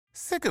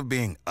Sick of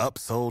being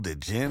upsold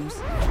at gyms?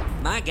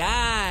 My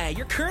guy,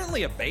 you're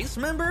currently a base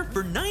member?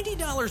 For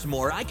 $90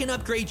 more, I can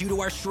upgrade you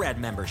to our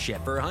Shred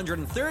membership. For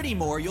 $130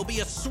 more, you'll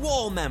be a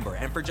Swole member.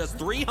 And for just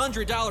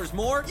 $300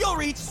 more, you'll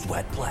reach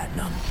Sweat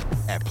Platinum.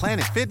 At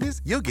Planet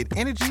Fitness, you'll get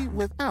energy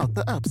without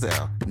the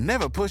upsell.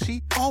 Never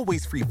pushy,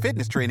 always free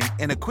fitness training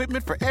and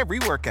equipment for every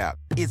workout.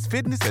 It's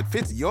fitness that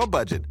fits your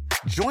budget.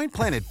 Join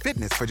Planet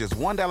Fitness for just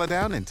 $1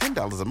 down and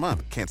 $10 a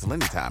month. Cancel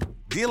anytime.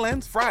 Deal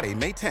ends Friday,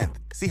 May 10th.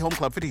 See Home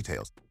Club for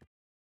details.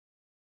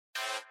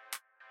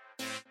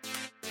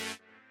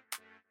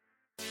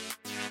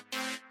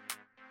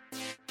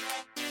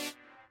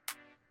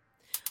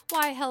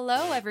 Why,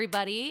 hello,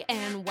 everybody,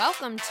 and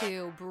welcome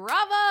to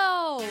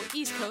Bravo,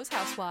 East Coast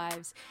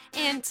Housewives.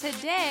 And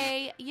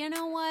today, you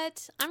know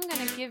what? I'm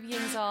going to give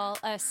yins all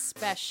a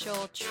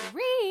special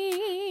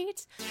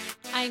treat.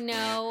 I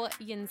know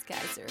yins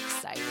guys are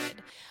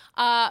excited.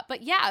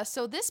 But yeah,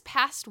 so this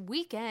past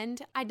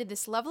weekend, I did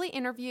this lovely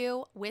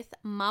interview with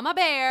Mama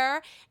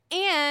Bear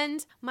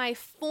and my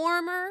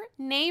former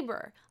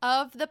neighbor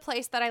of the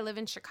place that I live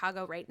in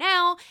Chicago right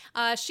now.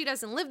 She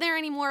doesn't live there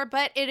anymore,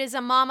 but it is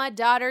a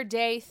mama-daughter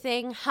day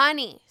thing,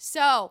 honey.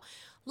 So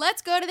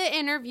let's go to the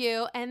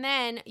interview, and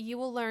then you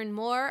will learn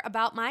more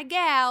about my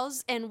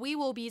gals, and we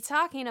will be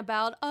talking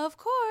about, of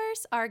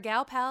course, our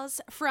gal pals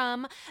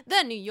from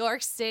the New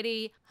York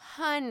City,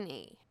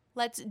 honey.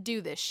 Let's do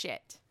this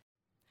shit.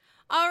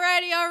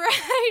 Alrighty,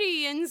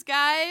 yins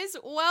guys.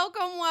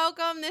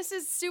 Welcome. This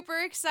is super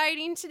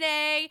exciting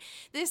today.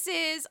 This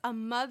is a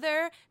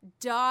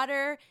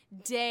mother-daughter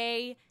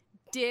day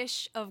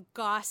dish of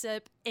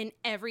gossip and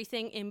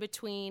everything in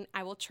between.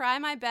 I will try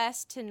my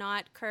best to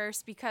not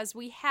curse because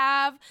we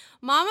have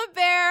Mama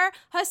Bear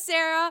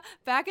Hasera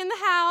back in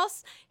the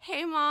house.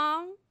 Hey,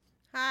 Mom.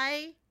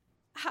 Hi.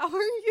 How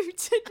are you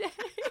today?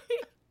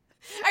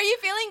 Are you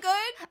feeling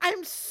good?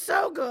 I'm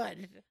so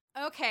good.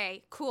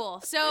 Okay,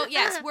 cool. So,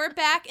 yes, we're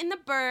back in the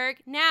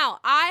Berg. Now,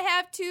 I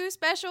have two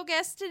special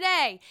guests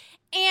today,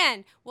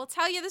 and we'll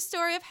tell you the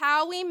story of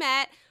how we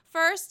met.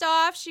 First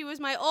off, she was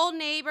my old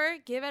neighbor.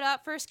 Give it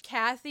up for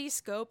Kathy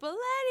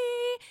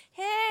Scopoletti.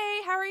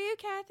 Hey, how are you,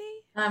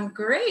 Kathy? I'm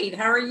great.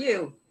 How are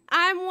you?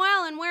 I'm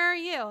well, and where are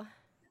you?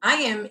 I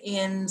am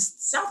in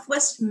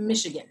Southwest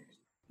Michigan.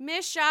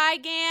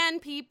 Michigan,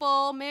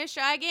 people,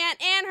 Michigan,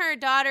 and her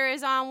daughter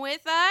is on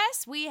with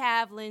us. We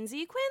have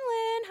Lindsay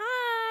Quinlan.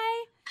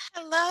 Hi.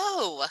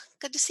 Hello.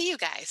 Good to see you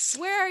guys.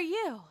 Where are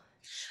you?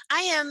 I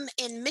am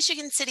in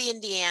Michigan City,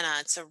 Indiana.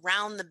 It's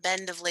around the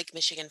bend of Lake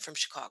Michigan from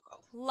Chicago.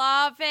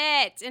 Love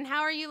it. And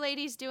how are you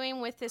ladies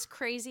doing with this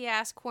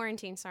crazy-ass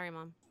quarantine? Sorry,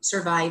 Mom.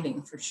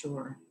 Surviving, for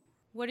sure.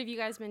 What have you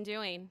guys been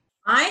doing?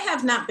 I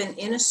have not been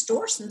in a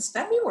store since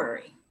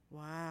February.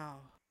 Wow.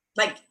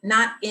 Like,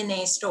 not in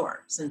a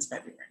store since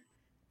February.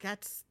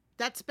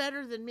 That's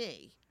better than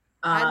me.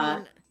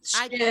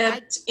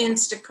 Shipped,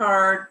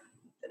 Instacart,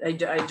 I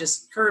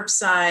just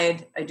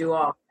curbside, I do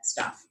all that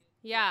stuff.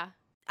 Yeah.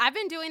 I've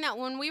been doing that.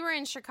 When we were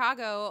in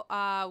Chicago,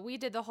 we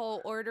did the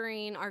whole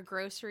ordering our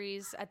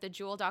groceries at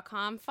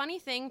thejewel.com. Funny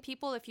thing,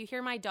 people, if you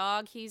hear my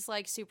dog, he's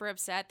like super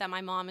upset that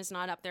my mom is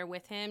not up there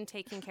with him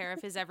taking care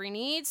of his every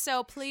need.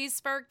 So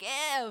please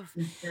forgive.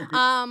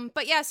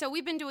 But yeah, so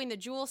we've been doing the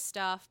Jewel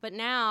stuff, but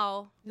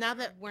now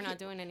that we're not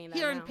doing any of that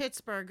Here now. in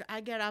Pittsburgh, I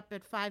get up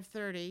at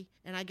 5:30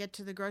 and I get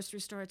to the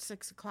grocery store at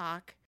 6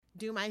 o'clock,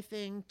 do my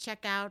thing,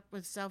 check out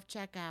with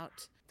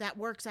self-checkout. That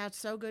works out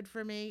so good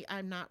for me.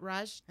 I'm not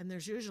rushed, and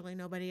there's usually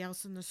nobody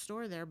else in the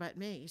store there but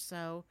me.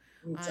 So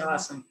it's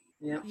awesome.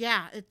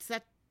 Yeah,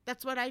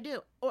 that's what I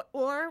do.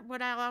 Or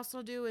what I'll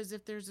also do is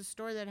if there's a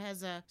store that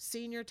has a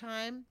senior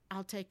time,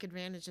 I'll take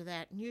advantage of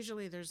that. And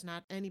usually there's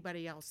not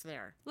anybody else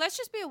there. Let's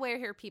just be aware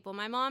here, people.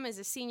 My mom is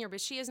a senior,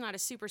 but she is not a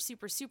super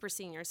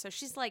senior. So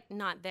she's like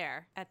not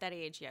there at that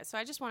age yet. So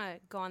I just want to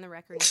go on the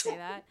record and say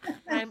that.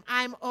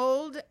 I'm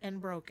old and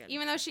broken.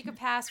 Even though she could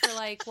pass for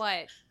like,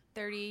 what,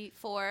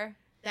 34?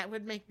 That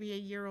would make me a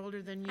year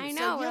older than you. I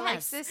know, so we're like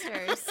yes.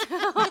 sisters.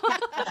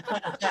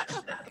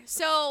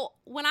 So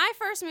when I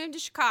first moved to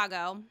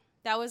Chicago,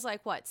 that was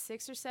like, what,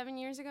 6 or 7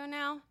 years ago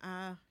now?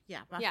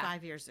 About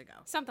 5 years ago.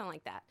 Something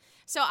like that.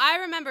 So I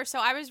remember,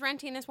 I was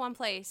renting this one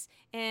place,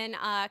 and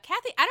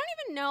Kathy, I don't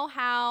even know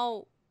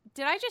how...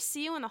 Did I just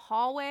see you in the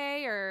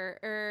hallway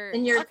or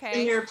and your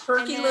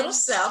perky little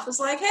self was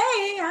like,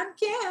 "Hey, I'm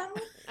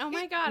Kim." Oh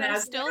my God, I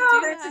still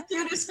do that's that. the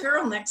cutest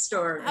girl next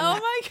door. And oh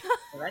my God.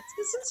 Well, that's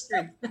his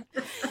history.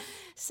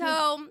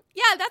 So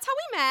yeah, that's how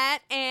we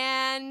met,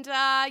 and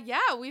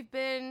yeah, we've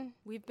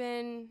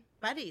been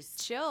buddies,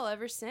 chill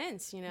ever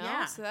since, you know.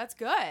 Yeah. So that's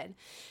good.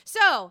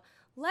 So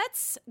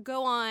let's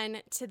go on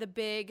to the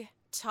big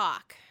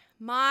talk.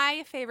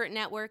 My favorite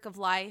network of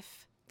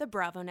life, the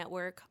Bravo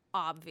Network,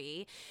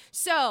 obvi.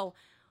 So,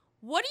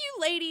 what do you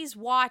ladies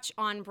watch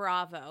on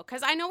Bravo?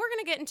 Because I know we're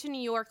going to get into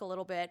New York a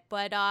little bit,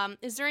 but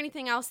is there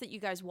anything else that you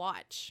guys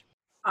watch?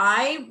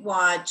 I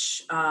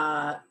watch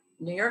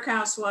New York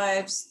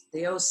Housewives,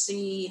 The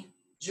OC,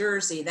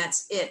 Jersey.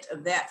 That's it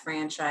of that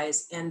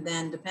franchise. And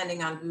then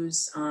depending on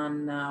who's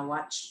on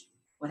Watch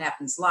What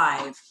Happens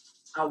Live,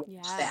 I'll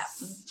watch that.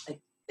 I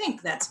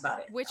think that's about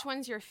it. Which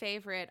one's your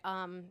favorite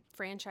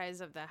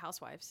franchise of the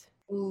Housewives?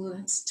 Ooh,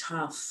 that's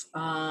tough.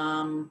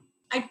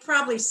 I'd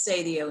probably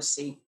say the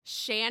OC.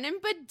 Shannon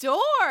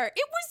Bedore.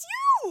 It was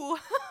you.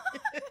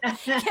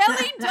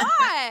 Kelly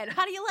Dodd.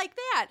 How do you like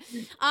that?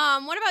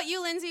 What about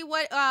you, Lindsay?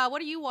 What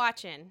are you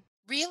watching?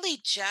 Really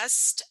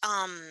just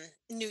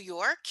New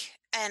York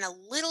and a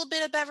little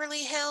bit of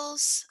Beverly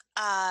Hills,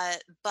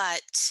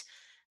 but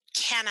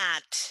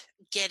cannot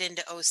get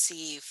into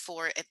OC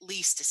for at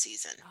least a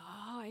season.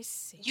 Oh, I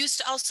see. Used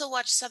to also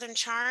watch Southern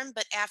Charm,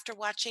 but after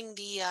watching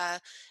the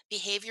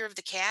behavior of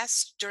the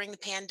cast during the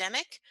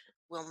pandemic,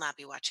 will not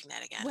be watching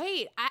that again.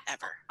 Wait,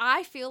 ever.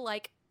 I feel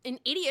like an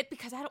idiot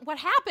because what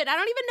happened? I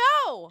don't even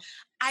know.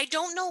 I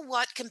don't know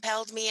what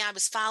compelled me. I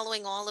was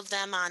following all of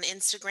them on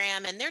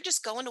Instagram, and they're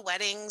just going to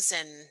weddings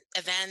and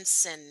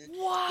events and,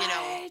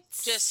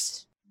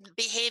 just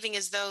behaving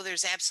as though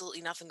there's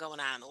absolutely nothing going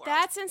on in the world.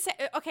 That's insane.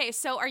 Okay,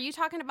 so are you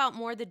talking about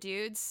more the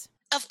dudes?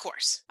 Of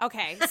course.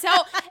 Okay, so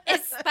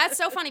that's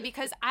so funny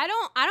because I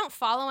don't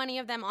follow any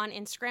of them on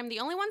Instagram. The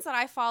only ones that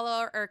I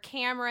follow are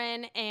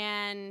Cameron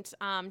and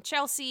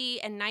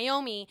Chelsea and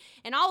Naomi,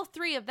 and all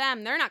three of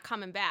them, they're not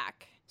coming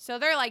back. So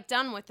they're like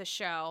done with the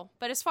show.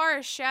 But as far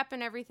as Shep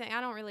and everything,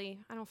 I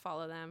don't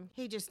follow them.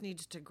 He just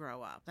needs to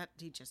grow up. That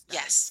he just does.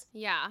 Yes.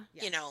 Yeah.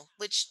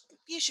 Which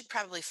you should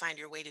probably find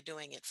your way to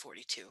doing at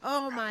 42.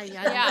 Oh my! I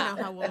don't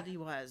know how old he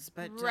was,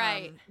 but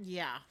right.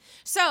 Yeah.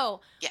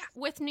 So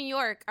with New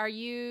York, are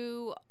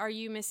you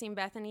missing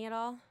Bethany at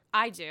all?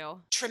 I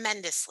do.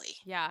 Tremendously.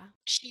 Yeah.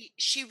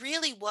 She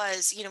really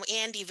was,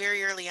 Andy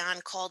very early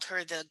on called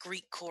her the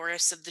Greek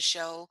chorus of the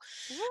show.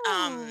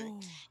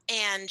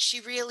 And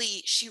she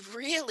really,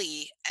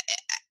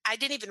 I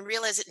didn't even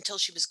realize it until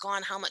she was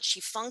gone how much she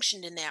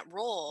functioned in that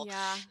role.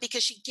 Yeah.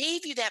 Because she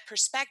gave you that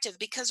perspective,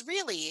 because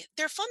really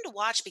they're fun to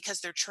watch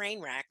because they're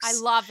train wrecks. I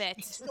love it.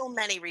 In so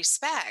many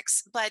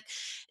respects. But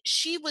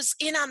she was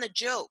in on the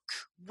joke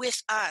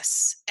with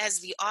us as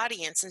the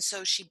audience. And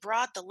so she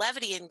brought the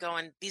levity in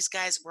going, these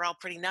guys, we're all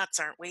pretty nuts,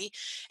 aren't we?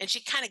 And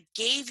she kind of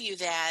gave you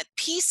that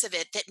piece of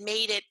it that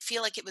made it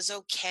feel like it was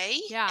okay.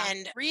 Yeah.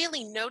 And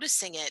really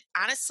noticing it,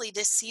 honestly,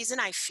 this season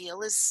I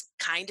feel is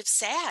kind of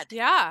sad.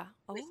 Yeah.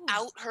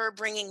 Without her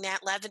bringing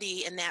that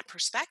levity and that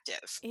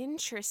perspective.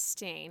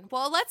 Interesting.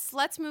 Well,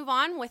 let's move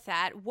on with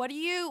that. What are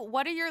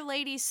your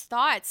ladies'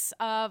 thoughts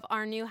of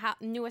our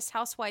newest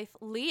housewife,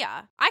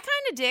 Leah? I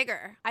kind of dig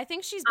her. I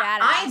think she's badass.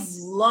 I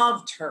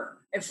loved her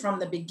from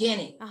the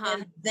beginning, Uh-huh.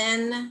 and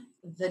then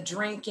the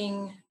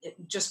drinking, it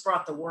just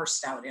brought the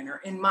worst out in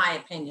her, in my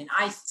opinion.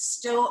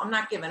 I'm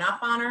not giving up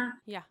on her.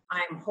 Yeah.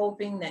 I'm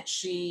hoping that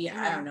she,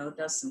 I don't know,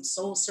 does some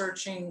soul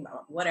searching,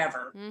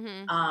 whatever,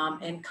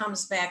 and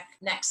comes back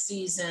next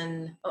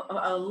season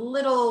a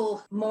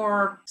little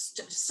more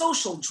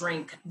social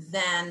drink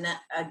than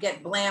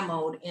get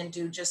blammoed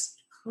into just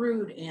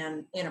crude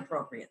and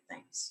inappropriate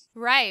things.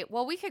 Right.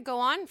 Well, we could go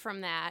on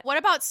from that. What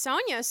about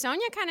Sonia?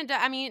 Sonia kind of,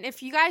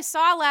 if you guys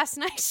saw last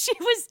night, she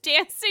was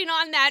dancing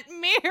on that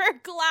mirror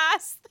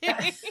glass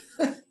thing.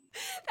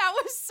 That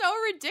was so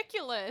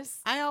ridiculous.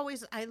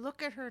 I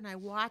look at her and I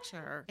watch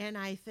her and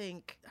I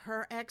think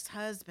her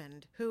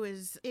ex-husband, who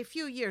is a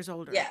few years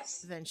older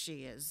than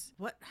she is,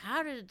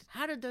 how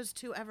did those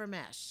two ever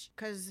mesh?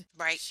 Because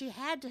she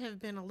had to have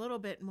been a little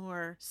bit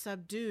more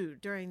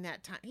subdued during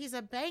that time. He's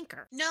a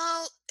banker.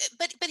 No,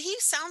 but he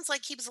sounds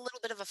like he was a little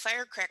bit of a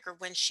firecracker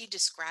when she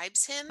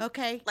describes him.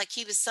 Okay. Like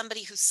he was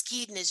somebody who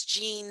skied in his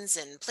jeans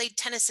and played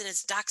tennis in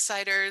his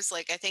docksiders.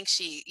 Like I think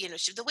she,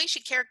 the way she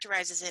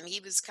characterizes him,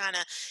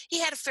 he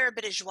had a fair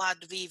bit of joie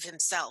de vivre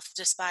himself,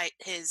 despite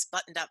his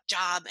buttoned up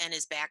job and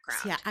his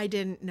background. Yeah, I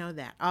didn't know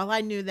that. All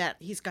I knew that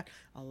he's got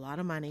a lot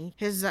of money.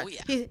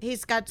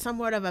 He's got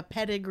somewhat of a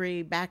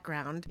pedigree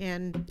background,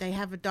 and they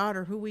have a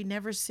daughter who we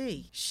never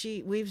see.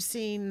 We've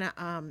seen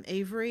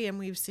Avery and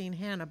we've seen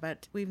Hannah,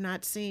 but we've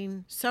not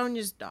seen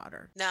Sonia's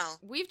daughter. No,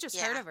 we've just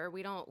heard of her.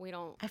 We don't.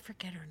 I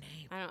forget her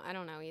name. I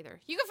don't know either.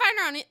 You can find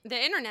her on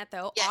the internet,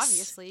 though. Yes,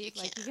 obviously,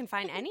 you can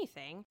find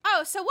anything.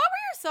 Oh, so what were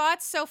your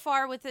thoughts so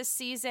far with this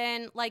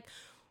season? Like,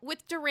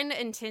 with Dorinda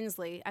and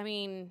Tinsley, I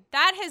mean,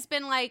 that has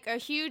been like a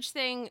huge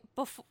thing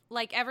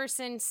ever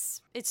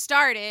since it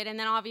started, and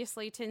then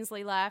obviously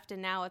Tinsley left,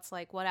 and now it's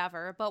like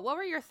whatever. But what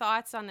were your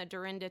thoughts on the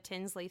Dorinda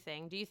Tinsley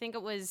thing? Do you think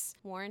it was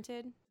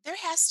warranted? There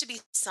has to be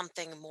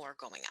something more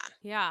going on.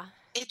 Yeah.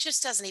 It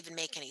just doesn't even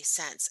make any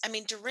sense. I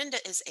mean, Dorinda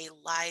is a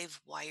live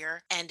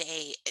wire and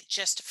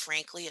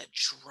frankly, a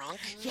drunk.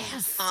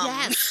 Yes,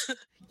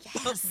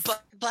 yes.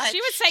 But she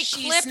would say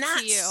she's clip not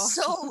to you.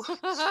 So,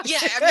 yeah,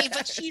 I mean,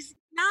 but she's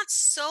not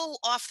so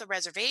off the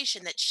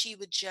reservation that she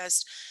would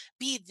just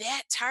be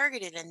that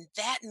targeted and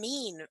that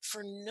mean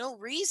for no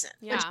reason.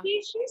 Yeah. But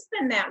she's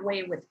been that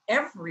way with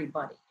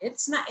everybody. It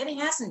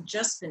hasn't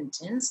just been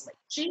Tinsley.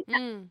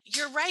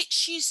 You're right.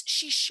 She's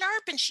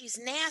sharp and she's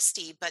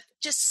nasty, but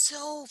just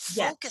so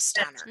focused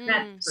on her.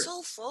 That's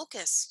so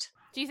focused.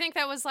 Do you think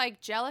that was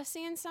like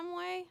jealousy in some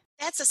way?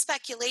 That's a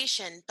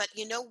speculation, but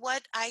you know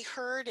what I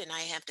heard, and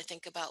I have to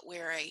think about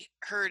where I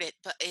heard it,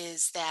 but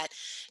is that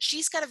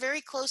she's got a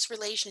very close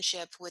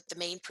relationship with the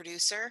main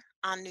producer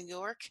on New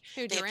York.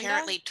 Who, They Dorinda?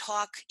 apparently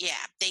talk,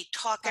 they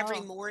talk every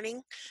Oh.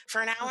 morning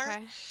for an hour,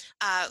 Okay.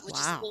 which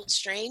is a Wow. little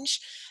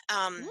strange.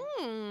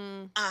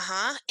 Hmm.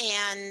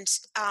 And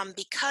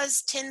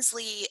because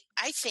Tinsley,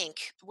 I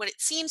think what it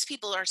seems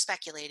people are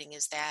speculating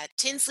is that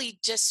Tinsley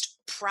just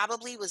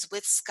probably was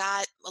with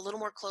Scott a little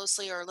more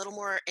closely or a little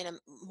more in a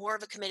more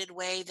of a committed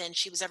way than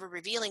she was ever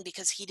revealing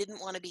because he didn't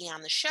want to be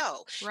on the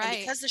show. And Right.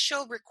 because the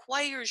show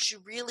requires you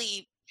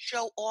really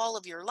show all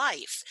of your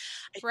life,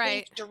 I Right.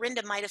 think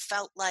Dorinda might have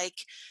felt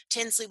like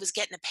Tinsley was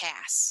getting a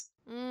pass.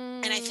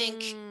 And I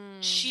think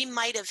she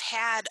might have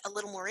had a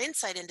little more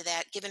insight into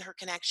that given her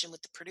connection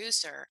with the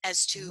producer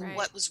as to Right.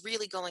 what was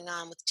really going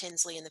on with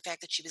Tinsley and the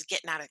fact that she was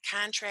getting out of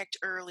contract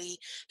early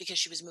because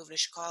she was moving to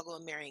Chicago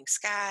and marrying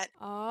Scott.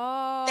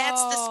 Oh.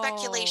 That's the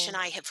speculation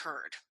I have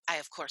heard. I,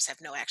 of course, have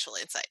no actual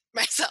insight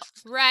myself.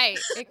 Right.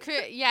 It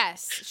could,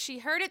 yes. She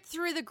heard it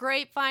through the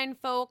grapevine,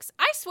 folks.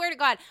 I swear to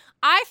God,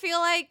 I feel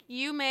like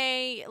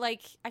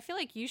I feel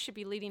like you should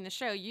be leading the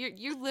show.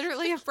 You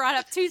literally have brought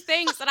up two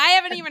things that I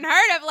haven't even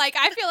heard of. Like,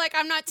 I feel like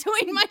I'm not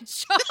doing my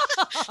job.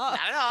 Not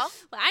at all.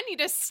 I need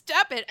to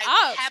step it I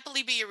up. would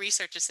happily be your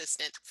research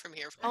assistant from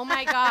here. Oh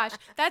my gosh.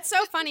 That's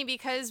so funny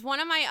because one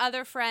of my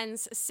other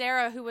friends,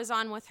 Sarah, who was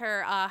on with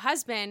her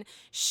husband,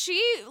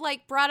 she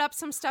like brought up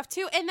some stuff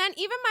too. And then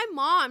even my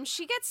mom,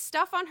 she gets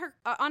stuff on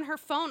her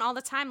phone all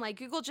the time. Like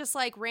Google just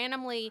like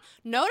randomly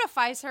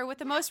notifies her with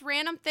the most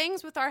random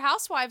things with our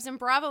housewives and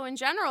Bravo in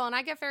general. And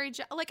I get very,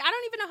 like, I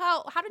don't even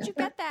know how did you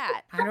get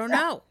that? I don't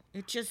know.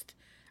 It just,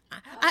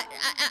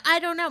 I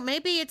don't know.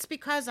 Maybe it's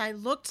because I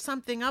looked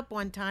something up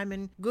one time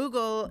and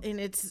Google, in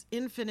its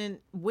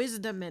infinite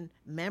wisdom and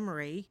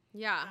memory,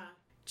 Yeah.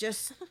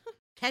 just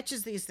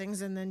catches these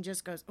things and then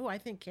just goes, oh, I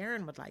think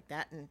Karen would like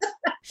that, and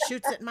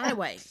shoots it my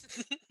way.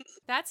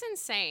 That's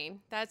insane.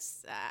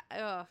 That's,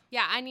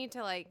 yeah, I need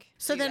to like.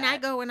 So do then that. I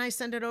go and I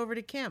send it over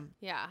to Kim.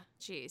 Yeah,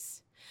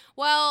 jeez.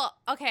 Well,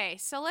 okay,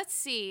 so let's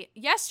see.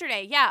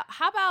 Yesterday, yeah,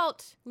 how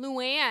about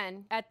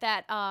Luann at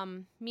that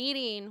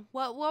meeting?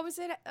 What was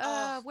it?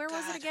 Where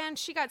was it God. again?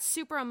 She got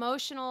super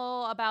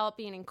emotional about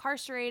being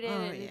incarcerated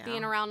and yeah.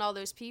 being around all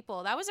those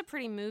people. That was a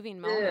pretty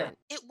moving moment.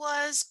 It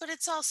was, but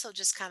it's also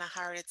just kind of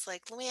hard. It's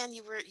like, Luann,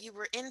 you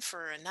were in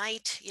for a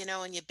night,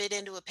 and you bit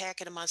into a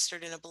packet of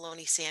mustard and a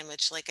bologna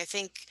sandwich. Like, I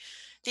think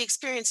the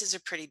experiences are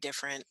pretty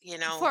different,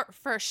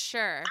 For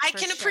sure. I for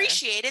can sure.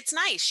 appreciate it's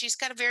nice. She's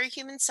got a very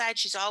human side.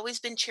 She's always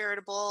been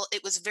charitable.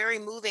 It was very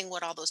moving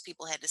what all those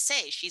people had to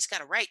say. She's got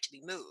a right to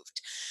be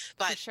moved. For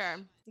But,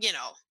 sure.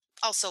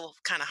 also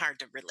kind of hard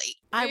to relate.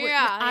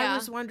 Yeah. I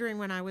was wondering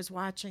when I was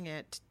watching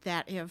it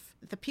that if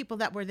the people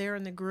that were there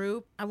in the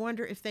group, I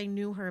wonder if they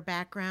knew her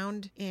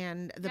background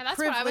and the Yeah, that's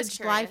what I was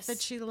privileged life curious.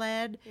 that she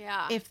led,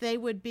 Yeah. if they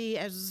would be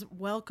as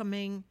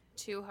welcoming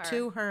To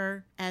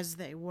her. as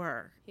they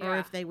were, or Yeah.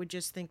 if they would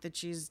just think that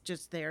she's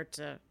just there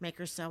to make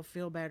herself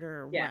feel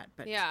better or Yeah. what.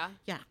 But Yeah.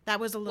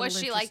 that was a little Was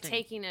she like interesting.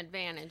 taking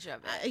advantage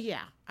of it?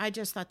 Yeah, I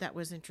just thought that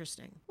was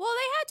interesting. Well,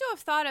 they had to have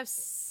thought of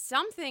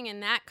something in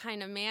that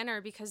kind of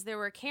manner because there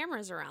were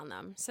cameras around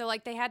them. So,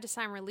 like, they had to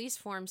sign release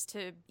forms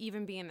to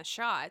even be in the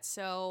shot.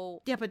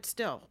 So, Yeah, but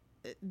still,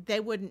 they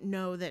wouldn't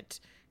know that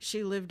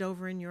she lived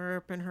over in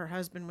Europe and her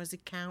husband was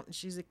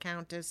she's a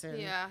countess, and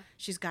yeah.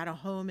 she's got a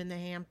home in the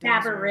Hamptons.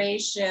 Cabaret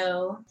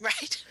show.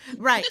 Right?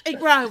 Right.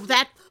 Well,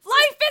 that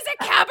Life is a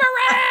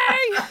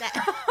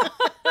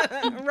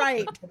cabaret!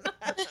 right.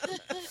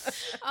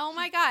 Oh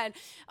my God.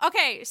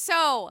 Okay,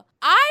 so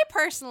I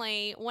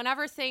personally,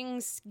 whenever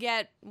things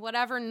get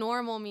whatever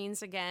normal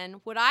means again,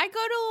 would I go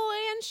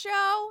to Luann's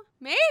show?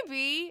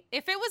 Maybe.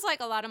 If it was like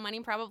a lot of money,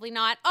 probably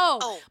not.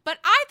 Oh, but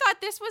I thought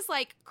this was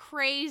like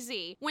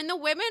crazy. When the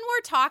women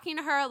were talking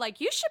to her,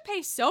 like, you should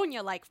pay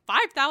Sonia like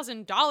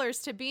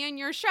 $5,000 to be in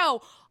your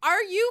show.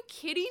 Are you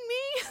kidding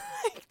me?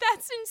 Like,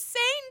 that's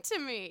insane to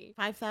me.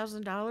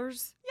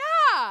 $5,000?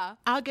 Yeah.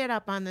 I'll get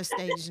up on the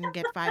stage and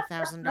get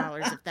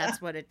 $5,000 if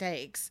that's what it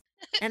takes.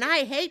 And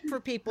I hate for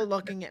people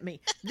looking at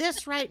me.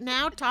 This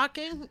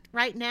talking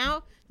right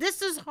now,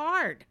 this is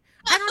hard.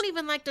 I don't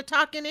even like to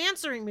talk in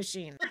answering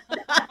machine.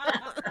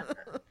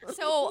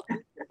 So,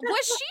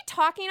 was she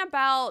talking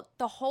about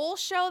the whole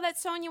show that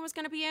Sonia was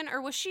going to be in,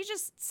 or was she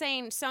just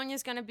saying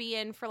Sonia's going to be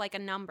in for like a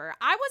number?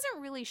 I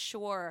wasn't really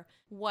sure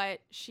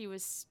what she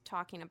was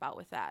talking about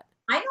with that.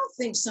 I don't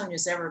think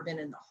Sonia's ever been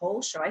in the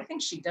whole show. I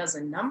think she does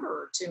a number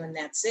or two and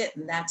that's it.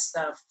 And that's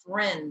the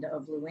friend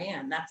of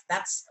Luann.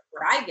 That's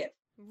where I get.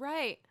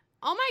 Right.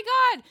 Oh my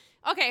God.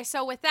 Okay,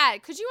 so with that,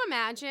 could you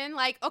imagine,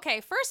 like, okay,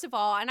 first of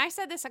all, and I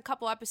said this a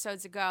couple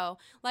episodes ago,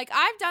 like,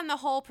 I've done the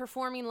whole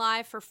performing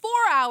live for 4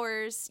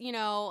 hours,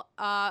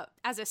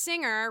 as a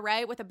singer,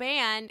 right, with a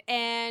band,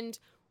 and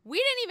we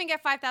didn't even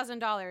get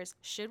 $5,000.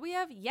 Should we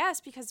have?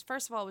 Yes, because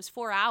first of all, it was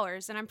 4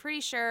 hours, and I'm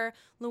pretty sure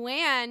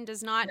Luann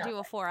does not No do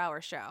a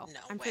 4-hour show. No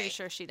I'm way. pretty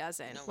sure she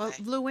doesn't. No Well, way.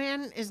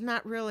 Luann is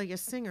not really a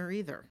singer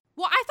either.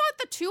 Well, I thought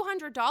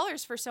the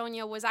 $200 for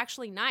Sonia was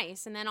actually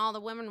nice, and then all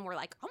the women were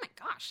like, "Oh my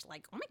gosh,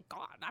 like, oh my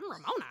God, I'm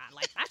Ramona,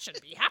 like that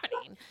shouldn't be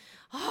happening."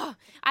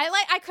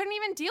 I couldn't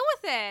even deal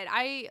with it.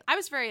 I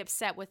was very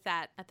upset with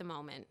that at the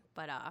moment,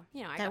 but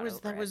you know, I got over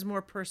That it. was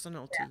more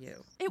personal to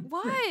you. It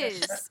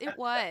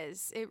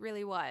was. It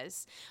really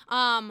was.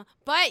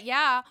 But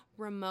yeah,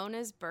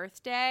 Ramona's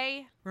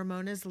birthday.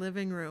 Ramona's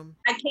living room.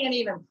 I can't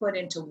even put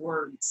into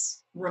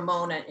words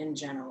Ramona in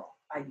general.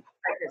 I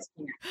just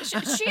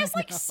can't. She has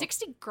like No.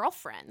 60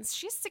 girlfriends.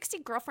 She has 60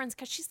 girlfriends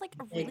because she's like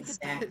a really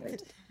Exactly.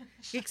 good.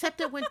 Except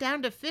it went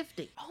down to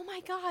 50. Oh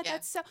my God, Yeah.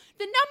 that's so.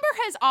 The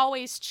number has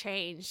always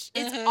changed.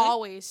 It's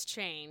always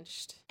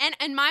changed. And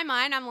in my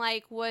mind, I'm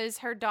like, was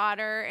her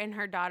daughter and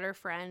her daughter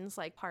friends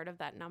like part of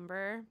that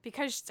number?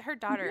 Because her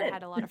daughter did.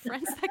 had a lot of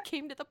friends that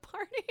came to the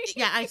party.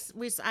 Yeah,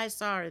 I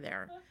saw her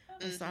there.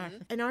 I saw her.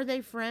 And are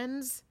they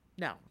friends?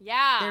 No.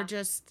 Yeah.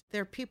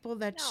 They're people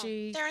that No,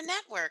 she. they're a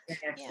network. They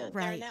have Yeah, to- they're a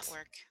Right.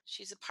 network.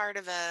 She's a part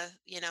of a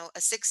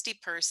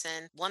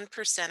 60-person,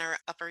 1%er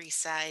Upper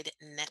East Side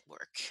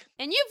network.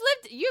 And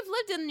you've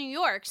lived in New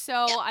York,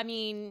 so Yeah. I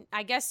mean,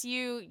 I guess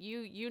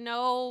you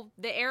know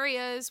the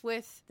areas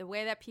with the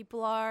way that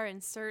people are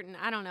and certain.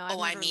 I don't know. I've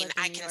Oh, I never mean, lived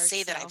in I New can York,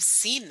 say that so. I've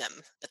seen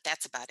them, but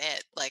that's about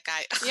it. Like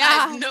I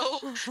Yeah. have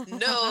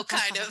no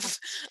kind of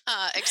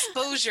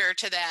exposure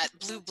to that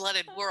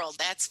blue-blooded world.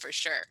 That's for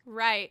sure.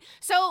 Right.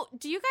 So,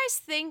 do you guys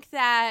think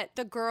that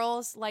the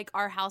girls, like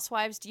our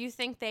housewives, do you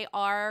think they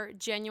are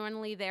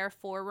genuinely there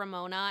for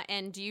Ramona?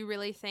 And do you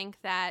really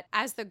think that,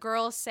 as the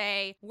girls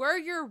say, we're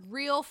your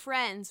real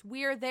friends,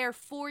 we're there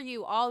for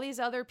you, all these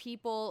other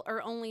people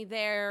are only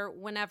there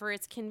whenever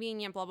it's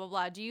convenient, blah, blah,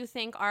 blah. Do you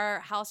think our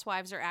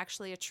housewives are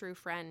actually a true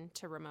friend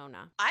to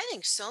Ramona? I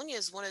think Sonia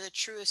is one of the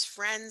truest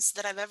friends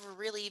that I've ever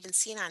really even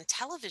seen on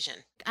television.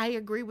 I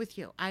agree with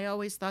you. I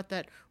always thought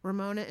that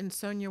Ramona and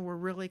Sonia were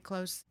really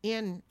close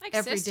in Like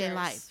everyday sisters.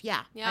 life.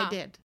 Yeah, Yeah. I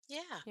did. Yeah.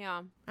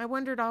 Yeah. I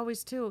wondered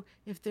always too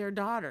if they're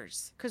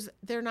daughters, because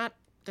they're not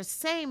the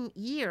same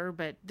year,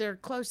 but they're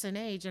close in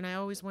age, and I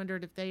always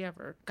wondered if they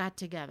ever got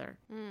together.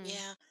 Mm.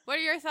 Yeah. What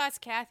are your thoughts,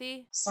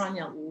 Kathy?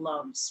 Sonia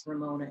loves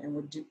Ramona and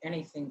would do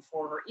anything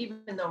for her,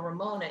 even though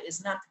Ramona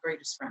is not the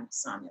greatest friend to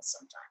Sonia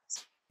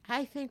sometimes.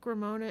 I think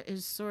Ramona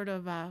is sort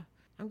of I'm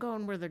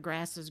going where the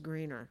grass is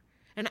greener.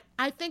 And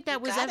I think that You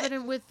was got it.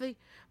 evident with the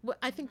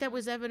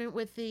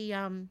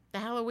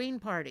Halloween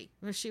party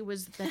where she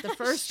was at the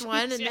first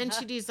one, and then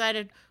she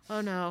decided,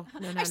 oh no.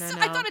 I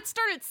thought it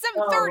started at 7:30.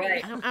 Oh,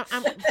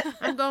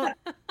 right.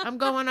 I'm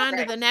going on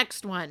to the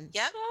next one.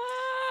 Yep.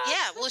 Yeah,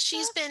 well,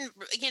 she's been,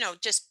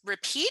 just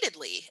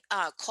repeatedly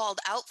called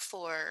out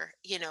for,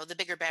 the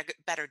bigger,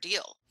 better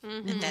deal.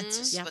 And that's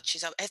just Yep. what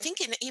she's up. I think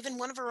in even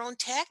one of her own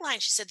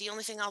taglines, she said, the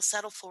only thing I'll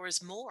settle for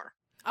is more.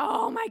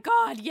 Oh my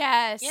God,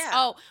 yes. Yeah.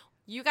 Oh,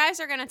 you guys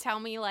are going to tell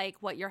me like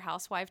what your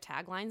housewife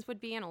taglines would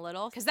be in a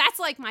little, because that's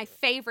like my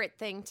favorite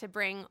thing to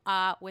bring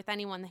with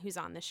anyone who's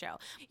on the show.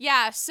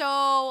 Yeah,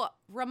 so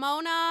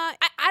Ramona,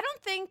 I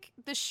don't think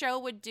the show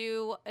would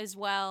do as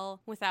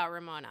well without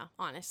Ramona,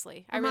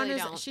 honestly. I really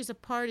don't. She's a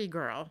party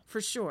girl,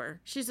 for sure.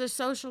 She's a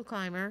social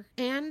climber,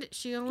 and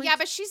she only... Yeah,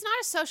 but she's not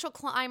a social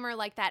climber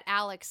like that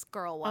Alex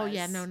girl was. Oh,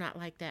 yeah, no, not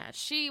like that.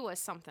 She was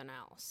something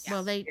else.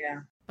 Well,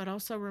 Yeah. But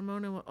also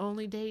Ramona will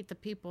only date the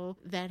people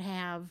that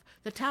have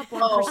the top 1%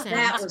 Oh,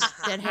 that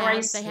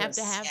was they have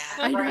to have. Yeah.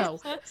 I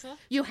know.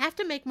 You have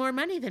to make more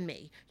money than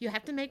me. You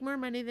have to make more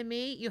money than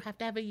me. You have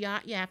to have a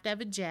yacht. You have to have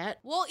a jet.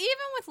 Well, even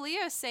with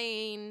Leah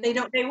saying They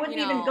wouldn't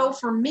you even know, go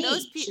for me.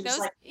 those She pe- was those-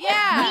 like,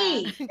 yeah.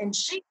 me. And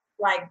she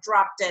like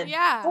dropped dead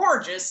Yeah.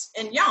 gorgeous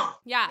and young.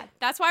 Yeah,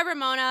 that's why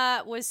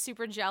Ramona was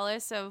super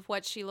jealous of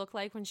what she looked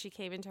like when she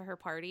came into her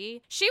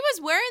party. She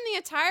was wearing the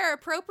attire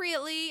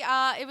appropriately.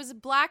 It was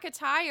black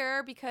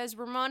attire because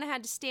Ramona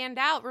had to stand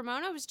out.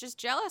 Ramona was just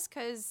jealous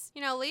because,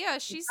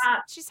 Leah, she's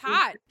hot. She's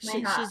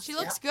She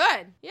looks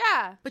good.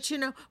 Yeah. But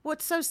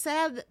what's so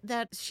sad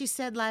that she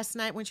said last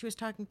night when she was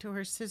talking to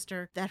her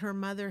sister that her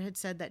mother had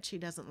said that she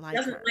doesn't like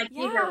Doesn't her. like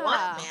either Yeah.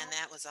 one. Man,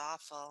 that was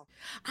awful.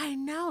 I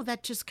know,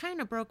 that just kind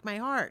of broke my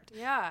heart.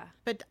 Yeah.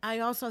 But I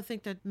also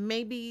think that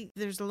maybe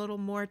there's a little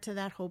more to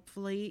that,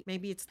 hopefully.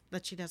 Maybe it's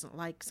that she doesn't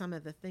like some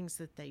of the things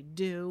that they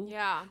do.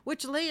 Yeah.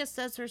 Which Leah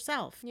says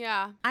herself.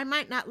 Yeah. I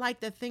might not like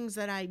the things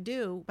that I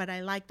do, but I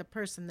like the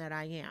person that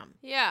I am.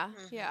 Yeah.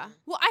 Yeah.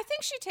 Well, I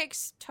think she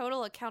takes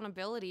total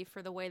accountability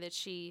for the way that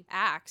she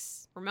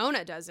acts.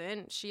 Ramona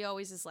doesn't. She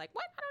always is like,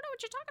 what? I don't know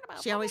what you're talking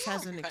about. She Blah, always blah,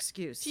 has blah." an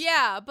excuse.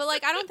 Yeah, but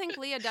like I don't think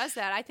Leah does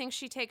that. I think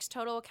she takes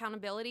total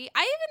accountability.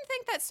 I even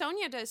think that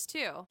Sonia does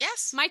too.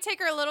 Yes. Might take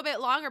her a little bit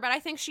longer, but I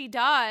think she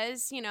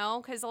does,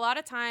 because a lot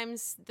of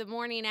times the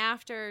morning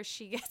after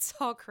she gets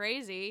all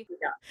crazy.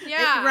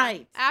 Yeah.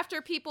 Right.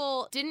 After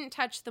people didn't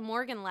touch the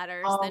Morgan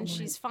letters, Oh then my-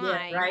 she's yeah,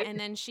 fine. right. And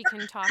then she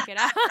can talk it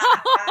out.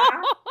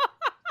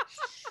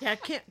 Yeah,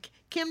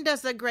 Kim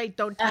does a great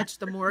don't touch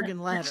the Morgan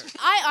letter.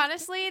 I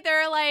honestly,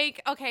 they're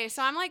like, okay,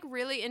 so I'm like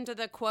really into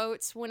the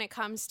quotes when it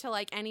comes to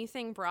like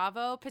anything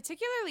Bravo,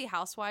 particularly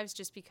Housewives,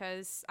 just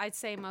because I'd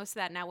say most of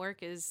that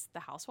network is the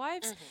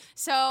Housewives.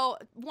 So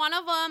one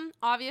of them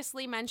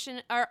obviously mention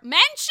it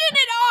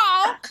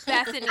all,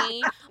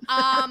 Bethany.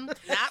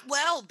 Not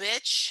well,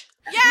 bitch.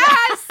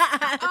 Yes.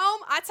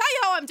 I tell you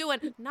how I'm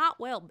doing. Not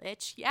well,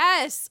 bitch.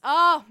 Yes.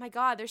 Oh my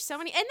God. There's so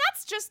many, and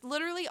that's just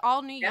literally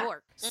all New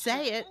York.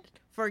 Say it,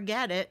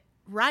 forget it,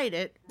 write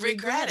it,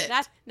 regret it.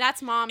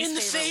 That's Mom's In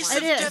the favorite face one.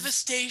 of It is.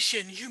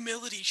 devastation,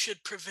 humility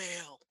should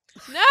prevail.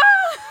 No.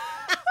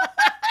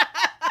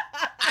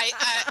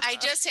 I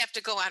just have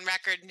to go on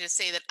record and just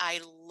say that I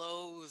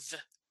loathe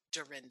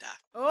Dorinda.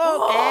 Okay.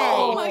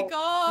 Oh my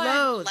God.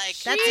 Loathe. Like,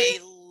 That's I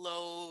it.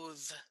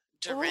 loathe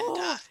Dorinda.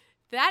 Oh,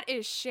 that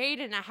is shade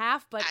and a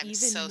half, but I'm even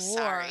so more.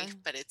 sorry,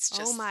 but it's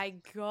just. Oh my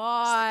case.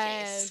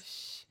 gosh.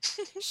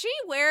 She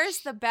wears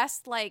the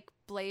best like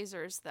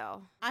blazers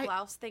though. I-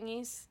 Blouse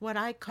thingies. What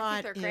I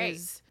caught they're great.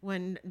 is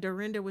when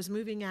Dorinda was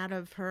moving out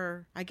of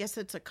her, I guess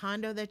it's a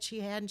condo that she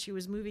had, and she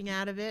was moving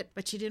out of it,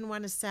 but she didn't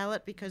want to sell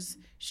it because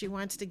she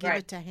wants to give Right.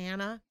 it to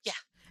Hannah. Yeah.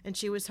 And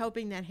she was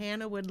hoping that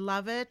Hannah would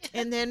love it.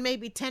 And then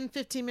maybe 10,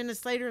 15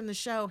 minutes later in the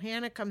show,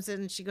 Hannah comes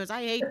in and she goes,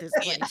 I hate this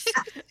place.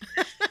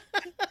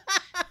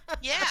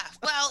 Yeah,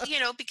 well,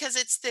 because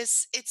it's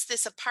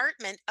this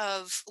apartment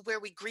of where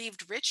we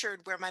grieved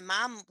Richard, where my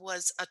mom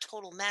was a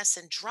total mess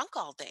and drunk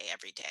all day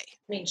every day.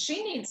 I mean,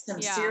 she needs some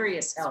Yeah,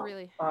 serious it's help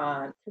really-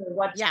 for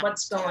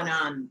what's going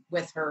on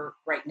with her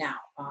right now.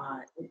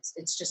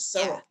 It's just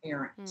so Yeah.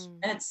 apparent, Mm.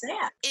 and it's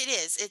sad. It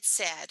is. It's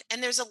sad.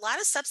 And there's a lot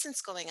of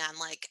substance going on.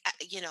 Like,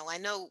 I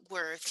know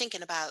we're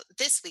thinking about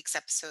this week's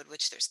episode,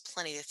 which there's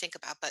plenty to think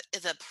about, but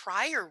the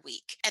prior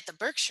week at the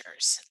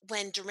Berkshires,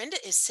 when Dorinda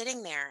is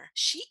sitting there,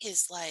 she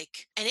is like,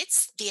 and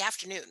it's the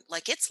afternoon,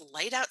 like it's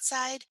light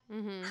outside.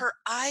 Mm-hmm. Her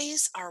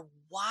eyes are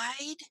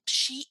wide.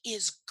 She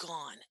is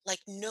gone. Like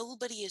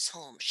nobody is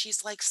home.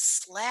 She's like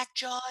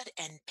slack-jawed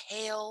and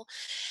pale,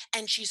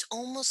 and she's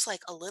almost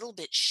like a little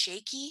bit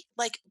shaky.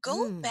 Like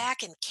go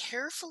back and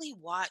carefully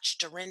watch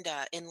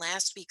Dorinda in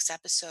last week's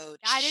episode.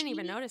 I didn't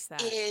even She notice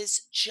that.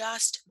 is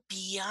just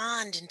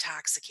beyond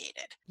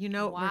intoxicated. You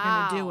know what we're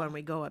going to do Wow. when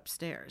we go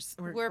upstairs?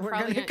 We're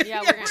probably gonna- gonna-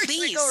 yeah, we're gonna-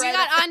 Please. go We right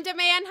got up- on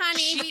demand,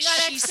 honey. We got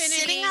She's Xfinity.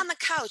 sitting on the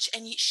couch,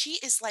 and she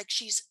is like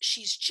she's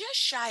just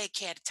shy of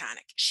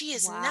catatonic. She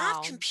is Wow.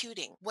 not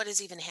computing what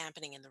is even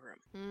happening in the room.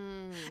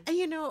 Mm. And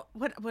you know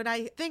what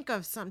I think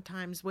of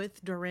sometimes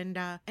with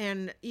Dorinda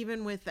and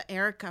even with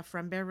Erica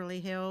from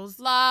Beverly Hills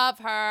Love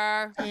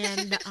her.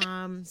 and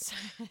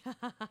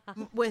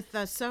with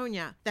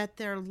Sonia, that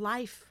their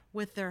life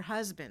with their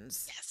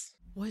husbands Yes.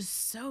 was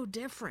so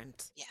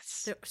different.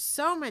 Yes. They're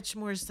so much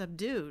more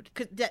subdued.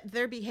 That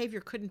their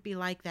behavior couldn't be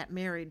like that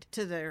married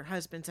to their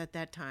husbands at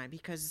that time,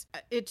 because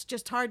it's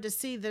just hard to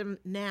see them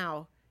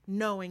now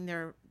knowing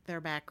their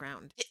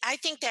background. I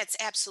think that's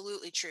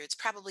absolutely true. It's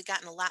probably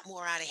gotten a lot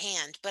more out of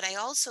hand, but I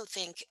also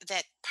think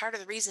that part of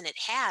the reason it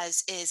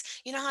has is,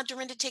 you know how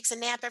Dorinda takes a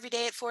nap every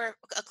day at 4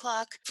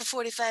 o'clock for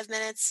 45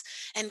 minutes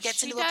and gets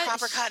She into a does.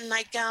 proper cotton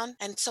nightgown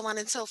and so on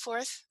and so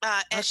forth,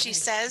 as she Okay.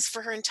 says,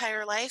 for her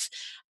entire life.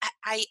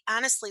 I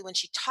honestly, when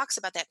she talks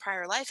about that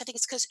prior life, I think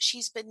it's because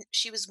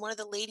she was one of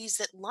the ladies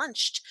that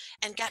lunched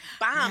and got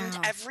bombed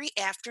Wow. every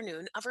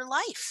afternoon of her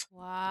life.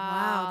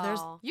 Wow.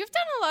 there's- You've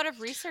done a lot of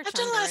research. I've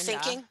done on a lot of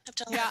Dorinda. thinking. I've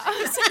done a lot Yeah, of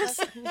I was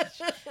gonna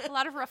say, a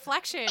lot of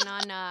reflection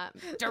on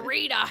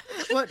Dorita.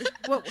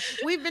 What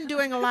we've been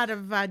doing a lot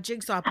of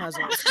jigsaw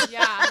puzzles.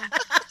 Yeah.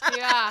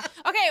 Yeah.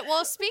 Okay,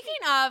 well, speaking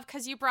of,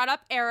 because you brought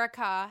up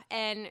Erica,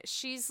 and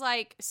she's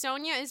like,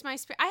 Sonia is my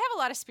spirit. I have a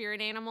lot of spirit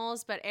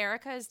animals, but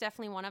Erica is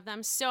definitely one of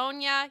them.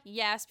 Sonia,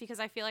 yes, because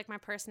I feel like my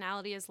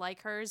personality is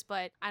like hers,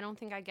 but I don't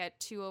think I get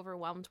too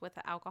overwhelmed with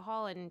the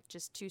alcohol and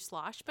just too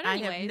sloshed. But I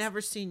anyways. have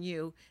never seen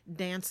you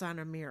dance on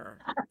a mirror.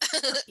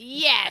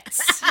 Yet.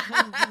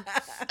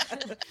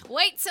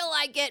 Wait till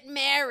I get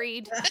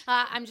married.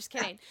 I'm just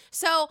kidding.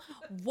 So,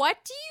 what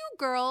do you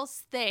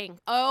girls think?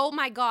 Oh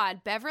my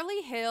God,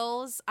 Beverly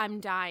Hills, I'm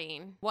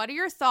dying. What are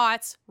your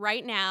thoughts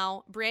right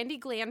now? Brandy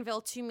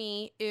Glanville to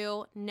me,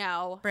 ew,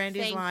 no.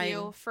 Brandy's Thank lying.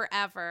 you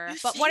forever. You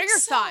But what are think your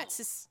so?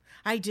 thoughts?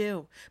 I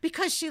do.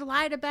 Because she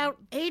lied about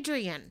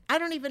Adrian. I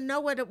don't even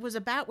know what it was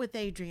about with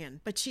Adrian,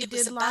 but she It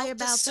was did lie the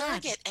about that.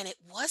 surrogate, and it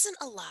wasn't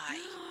a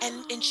lie.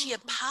 And she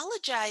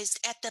apologized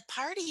at the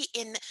party.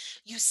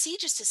 You see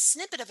just a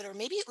snippet of it, or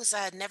maybe it was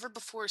a never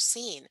before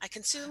seen. I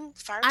consume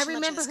far I too much of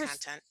remember this her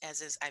content,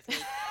 as is I've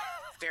made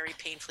very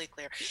painfully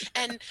clear.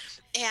 And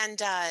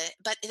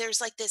but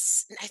there's like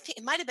this. I think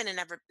it might have been a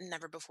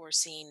never before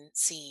seen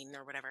scene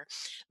or whatever.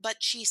 But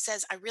she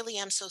says, "I really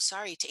am so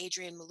sorry" to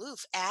Adrian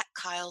Malouf at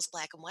Kyle's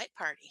Black and White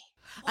party.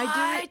 I do.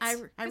 I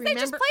 'Cause remember. they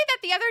just played that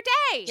the other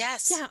day.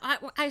 Yes. Yeah,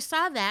 I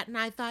saw that and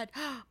I thought,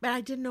 but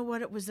I didn't know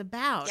what it was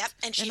about. Yep,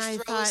 and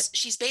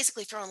she's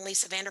basically throwing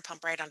Lisa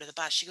Vanderpump right under the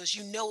bus. She goes,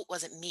 "You know, it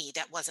wasn't me.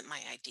 That wasn't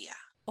my idea."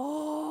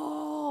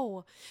 Oh,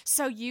 Wow.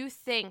 So you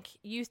think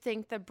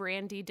the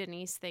Brandy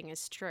Denise thing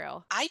is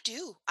true? I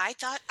do. I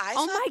thought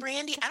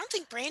Brandy. I don't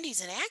think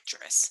Brandy's an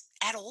actress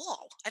at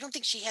all. I don't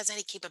think she has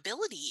any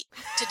capability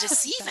to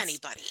deceive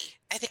anybody.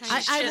 I think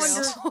she's I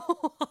just.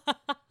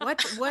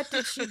 wonder what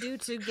did she do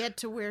to get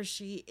to where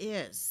she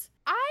is?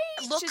 I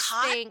Look just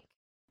hot. think,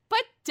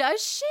 but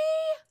does she?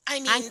 I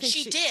mean, think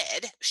she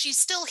did. She's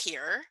still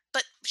here,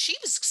 but she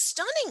was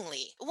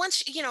stunningly.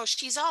 Once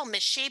she's all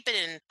misshapen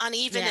and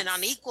uneven and Yes.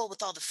 unequal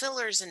with all the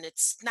fillers, and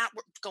it's not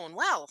going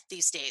well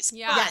these days.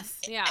 Yeah. Yes.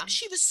 Yeah.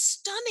 She was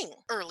stunning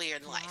earlier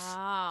in life.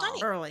 Wow.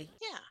 Stunning. Early.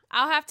 Yeah.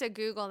 I'll have to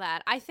Google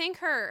that. I think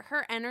her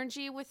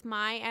energy with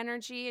my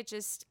energy,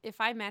 if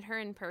I met her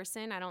in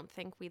person, I don't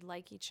think we'd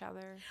like each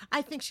other.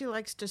 I think she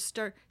likes to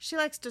stir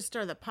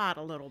the pot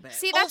a little bit.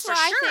 See, that's for what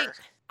I sure. think.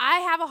 I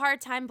have a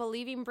hard time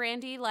believing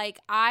Brandy. Like,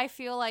 I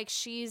feel like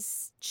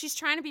she's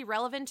trying to be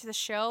relevant to the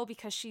show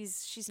because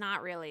she's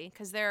not really.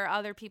 Because there are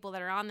other people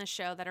that are on the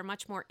show that are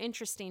much more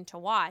interesting to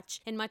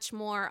watch and much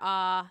more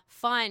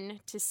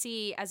fun to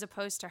see as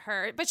opposed to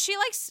her. But she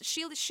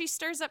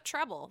stirs up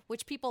trouble,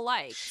 which people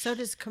like. So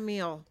does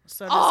Camille.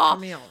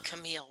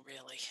 Camille,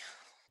 really.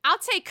 I'll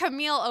take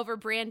Camille over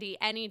Brandy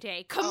any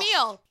day.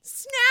 Camille,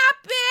 snap,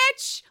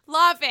 bitch!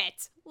 Love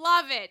it.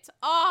 Love it.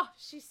 Oh,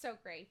 she's so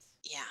great.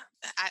 Yeah.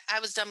 I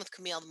was done with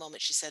Camille the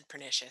moment she said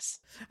pernicious.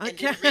 And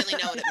Okay. didn't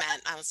really know what it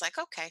meant. I was like,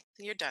 okay,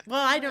 you're done.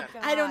 Well, I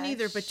don't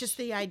either, gosh. but just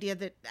the idea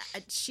that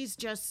she's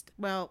just,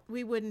 well,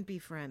 we wouldn't be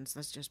friends.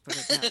 Let's just put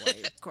it that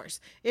way, of course.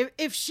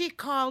 If she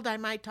called, I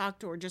might talk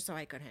to her just so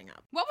I could hang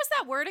up. What was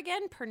that word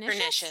again? Pernicious?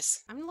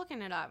 Pernicious. I'm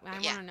looking it up. I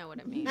Yeah. want to know what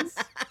it means.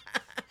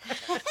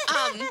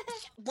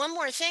 One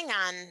more thing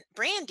on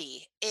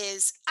Brandy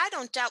is I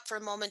don't doubt for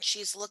a moment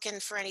she's looking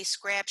for any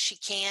scraps she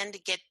can to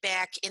get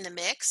back in the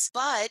mix,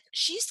 but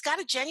she's got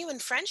a genuine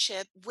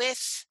friendship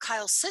with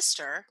Kyle's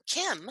sister,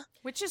 Kim.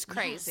 Which is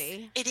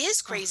crazy. It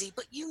is crazy,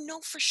 but you know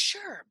for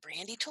sure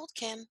Brandy told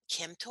Kim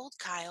told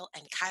Kyle,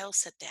 and Kyle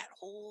set that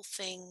whole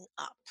thing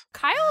up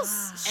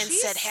Kyle's and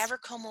she's- said, have her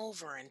come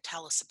over and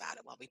tell us about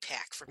it while we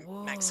pack for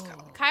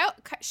Mexico.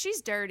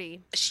 she's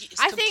dirty. She is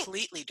I think-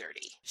 completely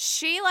dirty.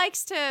 She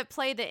likes to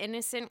play the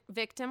innocent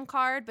victim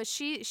card, but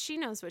she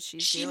knows what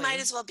she's She doing. might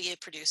as well be a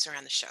producer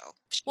on the show.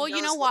 She Well, you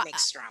knows know what?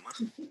 makes drama.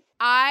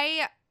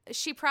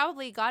 She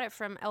probably got it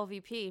from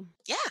LVP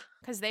Yeah.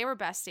 because they were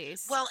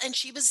besties. Well, and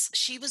she was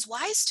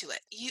wise to it.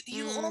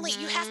 You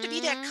have to be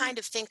that Mhm. kind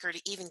of thinker to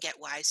even get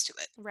wise to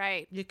it.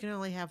 right. You can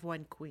only have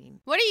one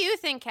queen. What do you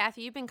think,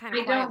 Kathy? You've been kind I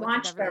of quiet don't with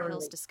watch the Beverly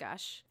Hills Beverly.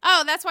 discussion.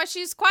 Oh, that's why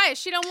she's quiet.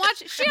 She don't watch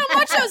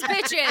those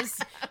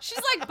bitches. She's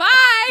like,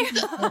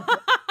 bye.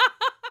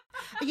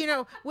 You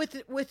know,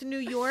 with New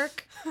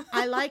York,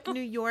 I like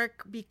New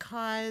York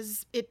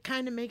because it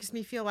kind of makes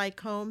me feel like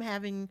home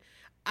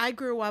I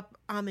grew up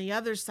on the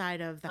other side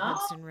of the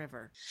Hudson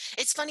River.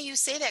 It's funny you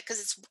say that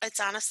because it's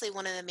honestly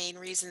one of the main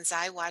reasons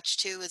I watch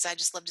too. Is I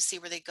just love to see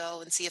where they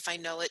go and see if I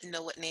know it and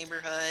know what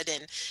neighborhood.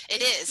 And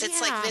it is. It's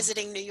like Yeah.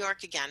 visiting New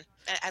York again.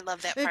 I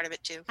love that part of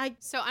it too.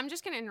 So I'm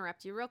just going to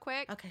interrupt you real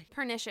quick. Okay.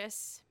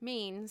 Pernicious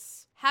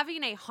means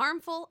having a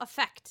harmful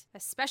effect,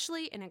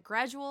 especially in a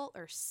gradual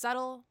or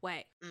subtle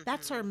way.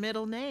 That's her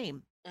middle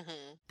name.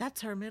 Mm-hmm.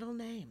 That's her middle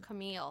name.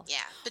 Camille. Yeah,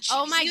 but she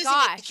Oh was my using it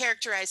gosh. to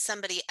characterize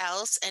somebody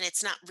else, and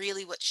it's not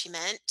really what she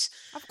meant.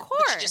 Of But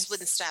course. she just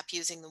wouldn't stop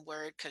using the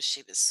word because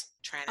she was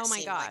trying to Oh my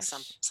seem like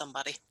gosh.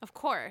 somebody. Of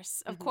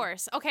course, Mm-hmm. of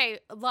course. Okay,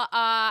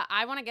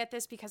 I want to get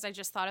this because I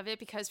just thought of it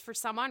because for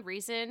some odd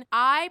reason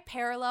I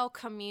parallel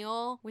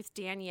Camille with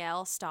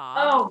Danielle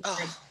Staub. Oh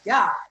my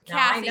God. Now I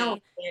Kathy. know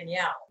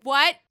Danielle.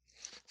 What?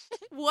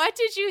 What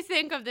did you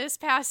think of this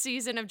past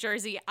season of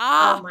Jersey?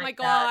 Oh, Oh my my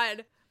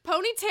God.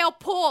 Ponytail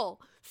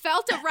pull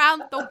felt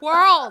around the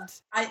world.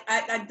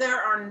 I there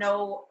are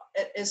no,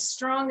 as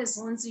strong as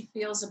Lindsay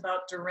feels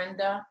about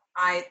Dorinda,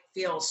 I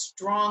feel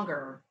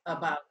stronger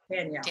about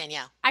Danielle.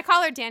 Danielle. I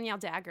call her Danielle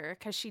Dagger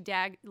because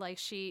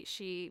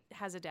she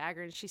has a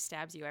dagger and she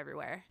stabs you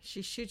everywhere.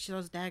 She shoots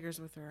those daggers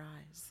with her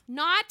eyes.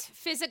 Not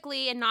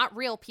physically and not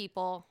real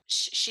people.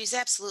 She's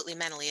absolutely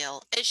mentally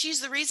ill. And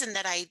she's the reason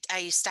that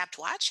I stopped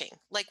watching.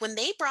 Like when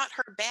they brought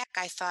her back,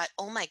 I thought,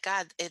 oh my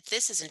God, if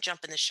this isn't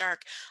jumping the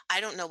shark,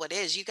 I don't know what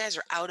is. You guys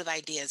are out of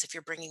ideas if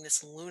you're bringing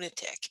this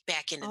lunatic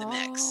back into the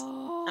mix.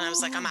 And I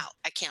was like, I'm out.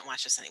 I can't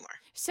watch this anymore.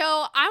 So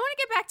I want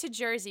to get back to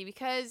Jersey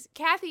because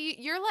Kathy,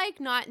 you're like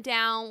not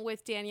down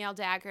with Danielle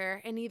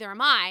Dagger, and neither am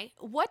I.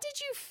 What did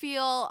you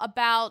feel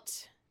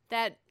about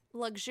that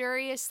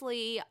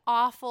luxuriously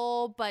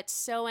awful but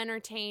so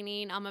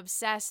entertaining? I'm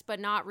obsessed, but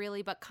not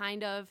really, but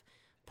kind of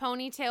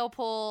ponytail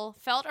pull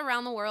felt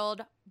around the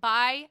world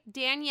by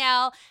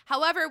Danielle.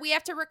 However, we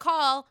have to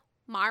recall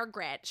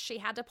Margaret. She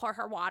had to pour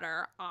her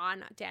water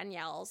on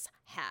Danielle's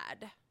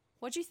head.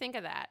 What'd you think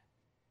of that?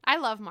 I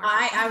love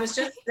Margaret.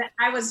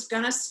 I was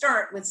gonna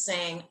start with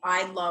saying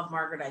I love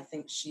Margaret. I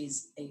think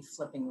she's a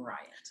flipping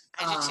riot.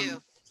 I do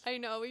too. I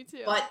know, me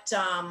too. But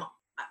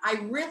I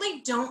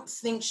really don't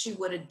think she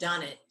would have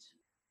done it,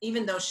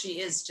 even though she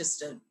is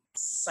just a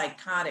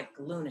psychotic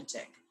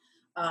lunatic.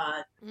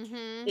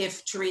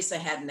 if Teresa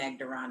hadn't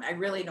egged her on. I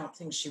really don't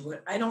think she would.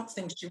 I don't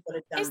think she would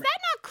have done Is that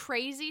not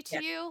crazy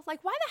to you?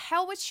 Like, why the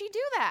hell would she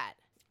do that?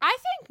 I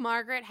think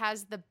Margaret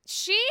has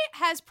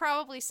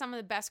probably some of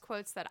the best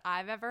quotes that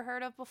I've ever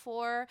heard of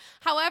before.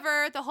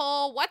 However, the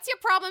whole, what's your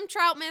problem,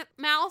 trout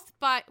mouth?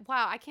 But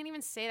wow, I can't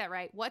even say that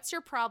right. What's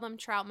your problem,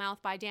 trout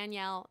mouth by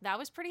Danielle. That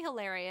was pretty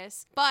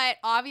hilarious. But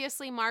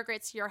obviously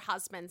Margaret's your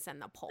husband's in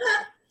the poll.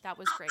 That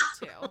was great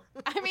too.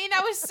 I mean,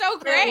 that was so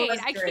great.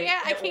 I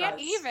can't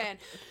even.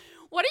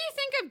 What do you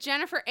think of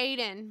Jennifer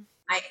Aydin?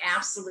 I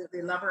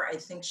absolutely love her. I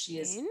think she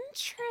is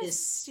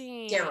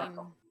interesting.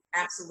 Hysterical.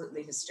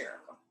 Absolutely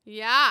hysterical.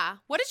 Yeah.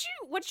 What did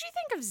you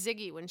think of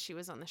Ziggy when she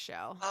was on the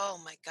show? Oh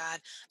my God.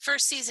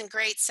 First season,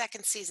 great.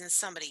 Second season,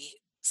 somebody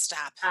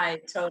stop.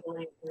 I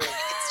totally agree.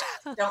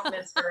 Stop. Don't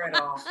miss her at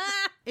all.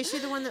 Is she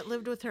the one that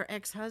lived with her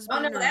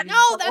ex-husband? Oh,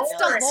 No, that's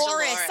Dolores.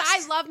 Dolores.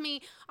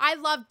 I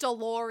love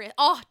Dolores.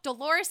 Oh,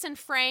 Dolores and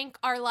Frank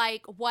are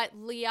like what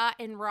Leah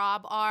and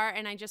Rob are,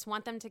 and I just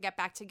want them to get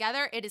back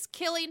together. It is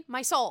killing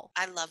my soul.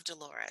 I love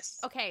Dolores.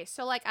 Okay,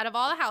 so like out of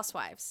all the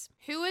housewives,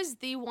 who is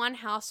the one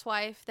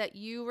housewife that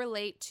you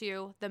relate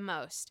to the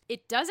most?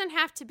 It doesn't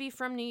have to be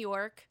from New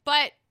York,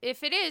 but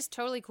if it is,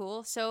 totally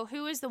cool. So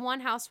who is the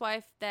one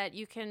housewife that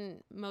you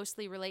can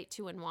mostly relate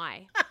to and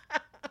why?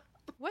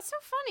 What's so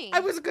funny? I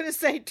was going to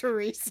say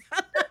Teresa.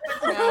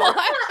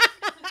 What?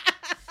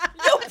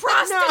 You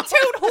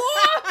prostitute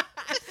whore!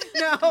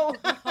 No.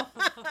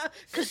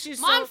 Because she's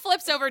Mom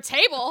flips over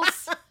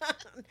tables.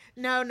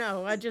 No.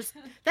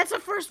 That's the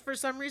first, for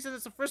some reason,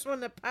 it's the first one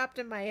that popped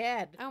in my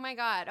head. Oh my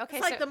God. Okay.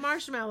 It's like the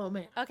Marshmallow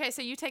Man. Okay,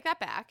 so you take that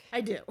back. I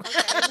do.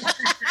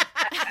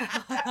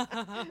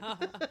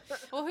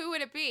 Well, who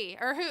would it be?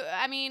 Or who,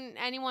 I mean,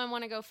 anyone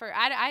want to go first?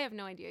 I have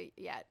no idea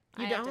yet.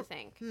 You I don't? have to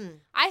think.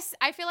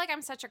 I feel like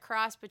I'm such a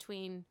cross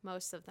between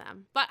most of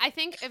them. But I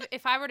think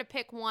if I were to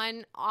pick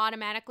one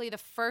automatically, the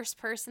first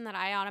person that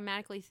I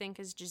automatically think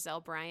is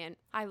Giselle Bryant.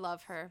 I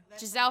love her.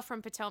 Giselle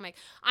from Potomac.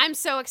 I'm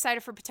so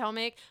excited for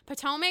Potomac.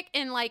 Potomac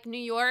and like New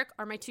York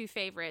are my two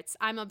favorites.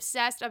 I'm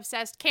obsessed.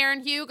 Karen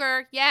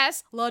Huger.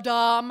 Yes. La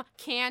Dame.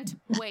 Can't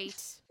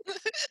wait.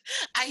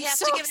 I have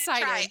so to give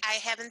excited. it a try. I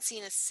haven't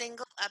seen a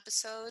single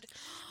episode,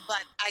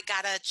 but I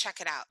gotta check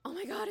it out. Oh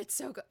my God, it's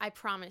so good. I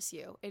promise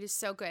you, it is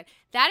so good.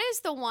 That is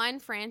the one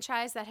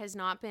franchise that has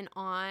not been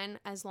on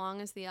as long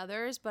as the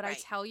others, but Right. I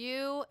tell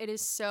you, it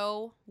is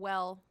so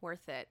well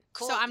worth it.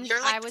 Cool. So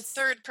You're like the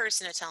third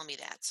person to tell me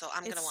that, so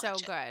I'm gonna It's watch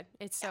so it. good.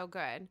 It's so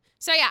good.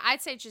 So yeah,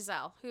 I'd say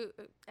Giselle. Who?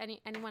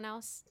 Anyone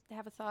else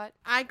have a thought?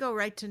 I go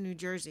right to New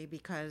Jersey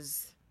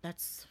because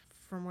that's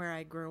from where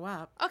I grew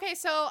up. Okay,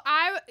 so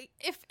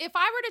if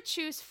I were to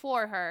choose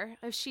for her,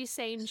 if she's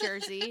saying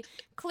Jersey,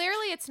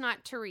 clearly it's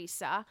not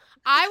Teresa.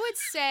 I would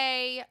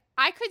say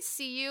I could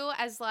see you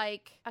as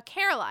like a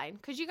Caroline.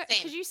 Could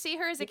you see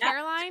her as a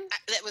Caroline?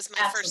 That was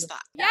my first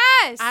thought.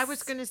 Yes. I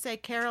was going to say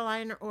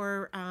Caroline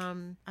or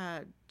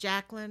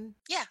Jacqueline.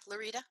 Yeah,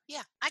 Larita.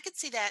 Yeah, I could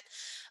see that.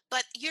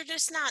 But you're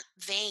just not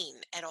vain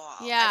at all.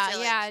 Yeah, I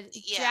feel yeah. like,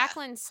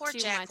 Jacqueline's poor too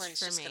Jacqueline's much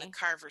for just me. gonna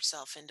carve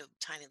herself into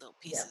tiny little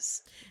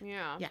pieces.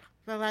 Yeah. Yeah,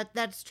 well,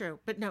 that's true.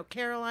 But no,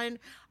 Caroline,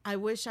 I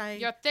wish I...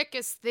 You're thick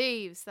as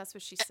thieves. That's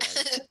what she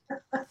said.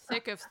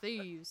 Thick of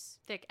thieves.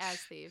 Thick as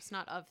thieves,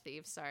 not of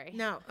thieves. Sorry.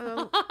 No,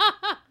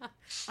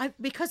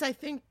 because I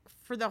think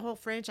for the whole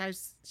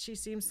franchise, she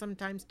seems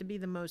sometimes to be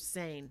the most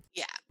sane.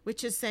 Yeah.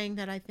 Which is saying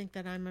that I think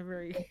that I'm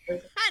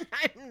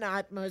I'm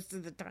not most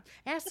of the time.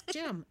 Ask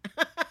Jim.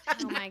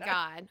 Oh my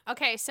God.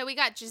 Okay, so we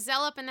got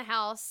Giselle up in the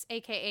house,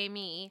 aka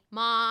me,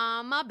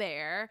 Mama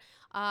Bear,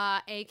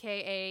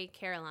 aka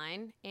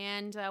Caroline,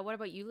 and what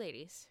about you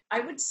ladies? I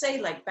would say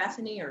like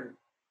Bethany or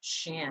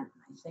Shannon.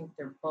 I think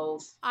they're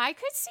both. I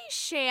could see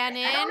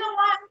Shannon. I don't know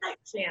why I like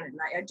Shannon.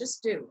 I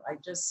just do.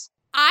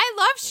 I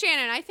love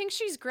Shannon. I think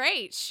she's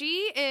great.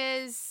 She's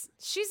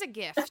a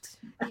gift.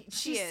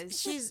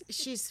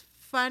 She's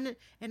fun,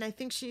 and I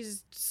think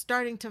she's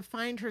starting to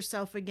find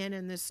herself again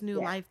in this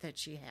new life that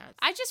she has.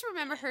 I just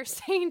remember her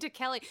saying to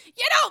Kelly,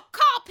 "You don't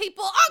call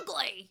people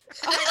ugly."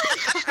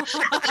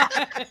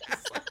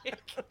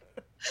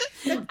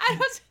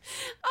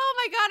 Oh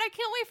my God, I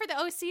can't wait for the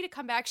OC to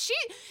come back.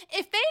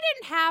 If they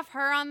didn't have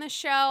her on the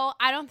show,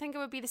 I don't think it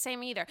would be the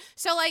same either.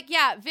 So like,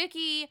 yeah,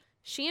 Vicky,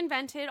 she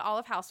invented all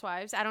of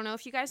Housewives. I don't know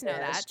if you guys know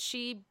that.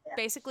 She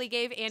basically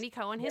gave Andy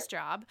Cohen his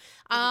job.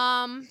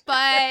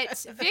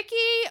 But Vicky,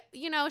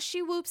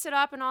 she whoops it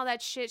up and all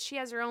that shit. She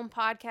has her own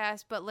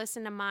podcast, but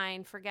listen to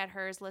mine. Forget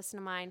hers, listen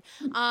to mine.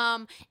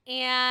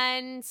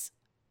 And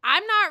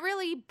I'm not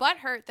really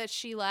butthurt that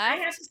she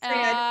left. I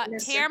have to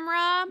say,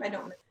 Tamra. I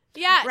don't know.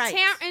 Yeah, Right.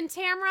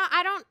 Tamra,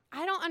 I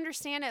don't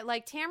understand it.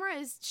 Like Tamra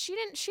she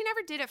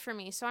never did it for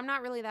me, so I'm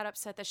not really that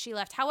upset that she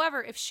left.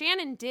 However, if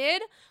Shannon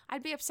did,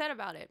 I'd be upset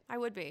about it. I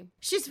would be.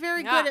 She's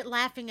very good at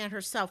laughing at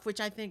herself, which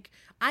I think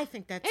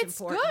that's It's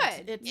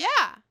important. good.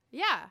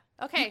 Yeah.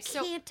 Okay,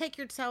 You can't take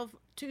yourself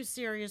too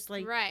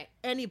seriously Right.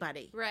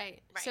 anybody.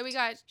 Right. Right. So we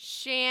got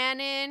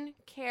Shannon,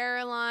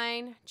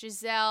 Caroline,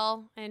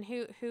 Giselle, and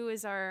who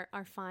is our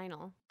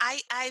final?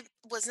 I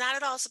was not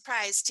at all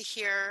surprised to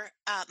hear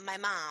my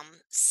mom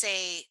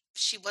say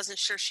she wasn't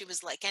sure she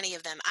was like any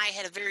of them. I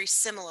had a very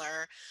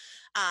similar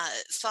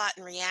thought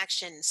and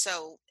reaction.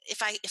 So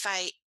if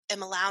I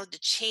am allowed to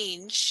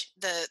change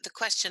the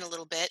question a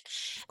little bit,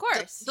 Of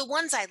course. the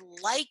ones I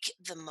like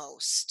the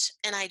most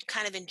and I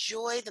kind of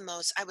enjoy the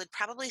most, I would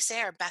probably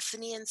say are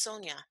Bethany and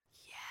Sonia.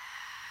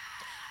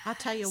 I'll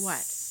tell you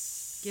what,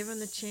 given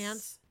the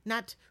chance,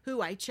 not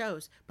who I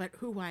chose, but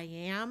who I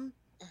am,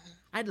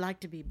 I'd like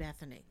to be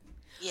Bethany.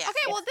 Yeah.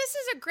 Okay, well, this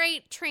is a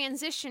great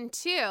transition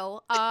too.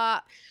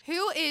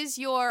 Who is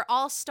your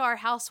all-star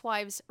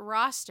housewives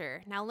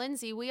roster? Now,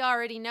 Lindsay, we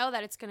already know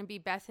that it's going to be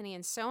Bethany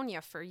and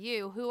Sonia for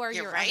you. Who are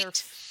You're your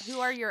right.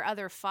 Who are your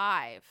other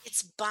 5?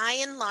 It's by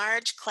and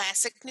large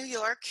classic New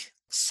York.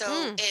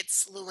 So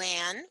it's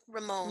Luann,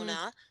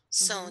 Ramona,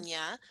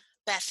 Sonia,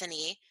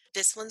 Bethany.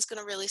 This one's going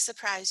to really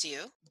surprise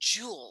you.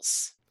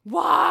 Jules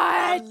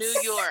What? from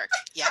New York.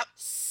 Yep.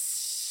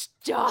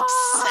 Stop.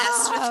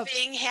 Obsessed with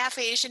being half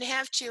Asian,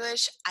 half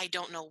Jewish. I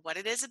don't know what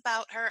it is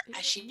about her.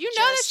 She You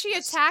know that just she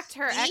was attacked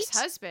her sweet.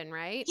 ex-husband,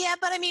 right? Yeah,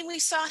 but I mean, we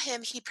saw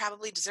him. He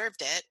probably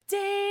deserved it.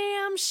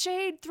 Damn,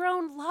 shade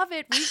thrown. Love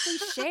it. Weekly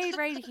shade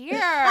right here.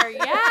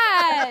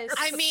 Yes.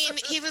 I mean,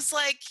 he was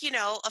like,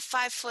 a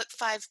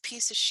 5'5"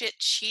 piece of shit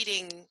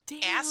cheating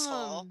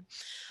asshole.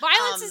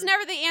 Violence is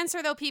never the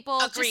answer, though, people.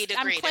 Agreed,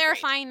 I'm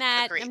clarifying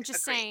that. Agreed, I'm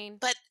just agreed. saying.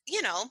 But,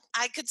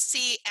 I could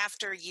see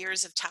after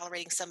years of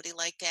tolerating somebody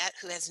like that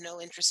who has no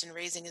interest in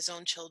raising his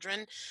own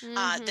children,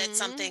 that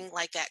something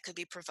like that could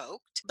be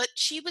provoked. But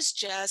she was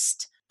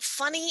just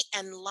funny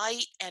and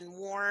light and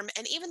warm.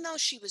 And even though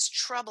she was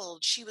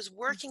troubled, she was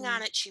working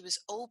on it. She was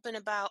open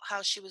about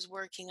how she was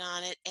working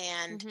on it.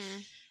 And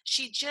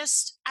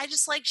I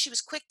just like, she was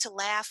quick to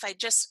laugh.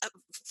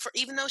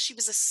 Even though she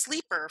was a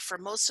sleeper for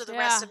most of the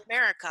rest of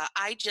America,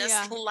 I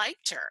just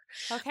liked her.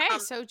 Okay,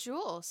 so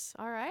Jules.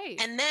 All right.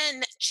 And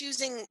then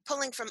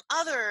pulling from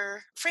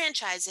other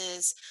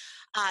franchises,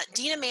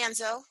 Dina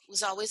Manzo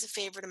was always a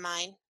favorite of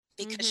mine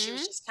because she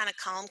was just kind of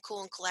calm,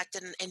 cool, and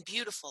collected and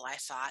beautiful, I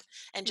thought,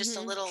 and just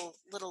a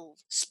little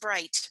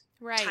sprite,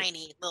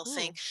 tiny little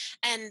thing.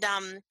 And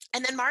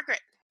then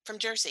Margaret from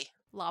Jersey.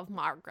 Love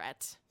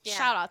Margaret. Yeah.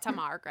 Shout out to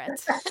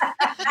Margaret.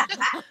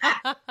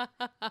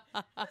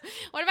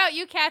 What about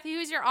you, Kathy?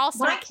 Who's your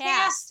all-star My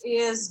cast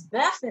is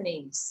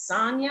Bethany,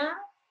 Sonia,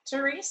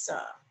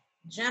 Teresa,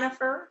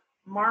 Jennifer,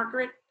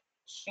 Margaret,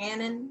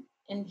 Shannon,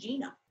 and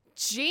Gina.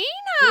 Gina.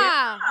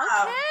 Yeah.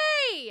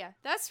 Okay.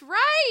 That's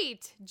right.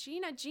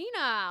 Gina.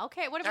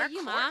 Okay, what about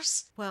you, Ma?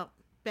 Well,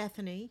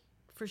 Bethany,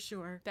 for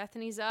sure.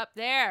 Bethany's up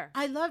there.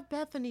 I love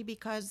Bethany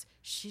because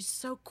she's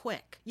so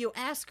quick. You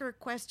ask her a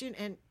question,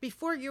 and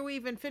before you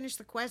even finish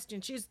the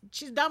question, she's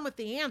done with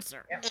the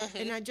answer.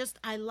 And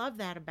I love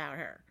that about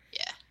her.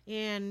 Yeah.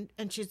 And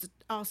she's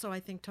also, I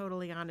think,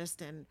 totally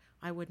honest, and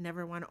I would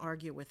never want to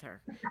argue with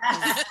her.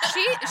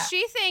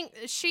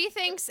 She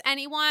thinks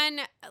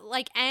anyone,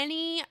 like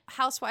any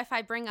housewife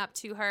I bring up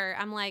to her,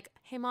 I'm like,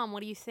 hey mom,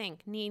 what do you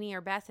think? Nene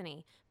or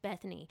Bethany?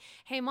 Bethany.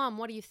 Hey mom,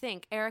 what do you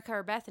think? Erica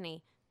or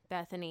Bethany?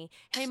 Bethany.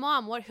 Hey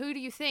mom, who do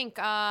you think?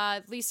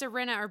 Lisa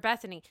Rinna or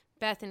Bethany?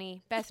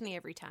 Bethany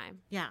every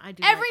time. Yeah, I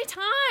do. Every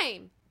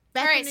time.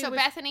 All right, so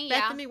Bethany,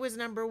 Bethany was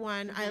number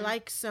one. I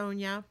like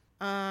Sonia.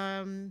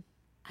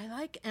 I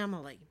like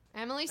Emily.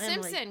 Emily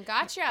Simpson,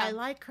 gotcha. I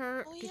like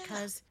her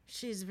because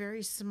she's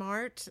very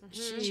smart.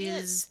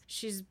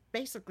 She's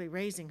basically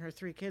raising her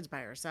 3 kids by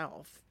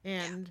herself.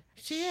 And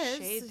she is.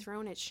 Shade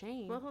thrown at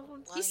Shane.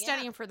 Well, he's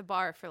studying for the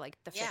bar for like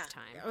the 5th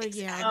time. Oh,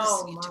 yeah.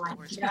 Oh, my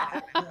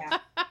God. Yeah.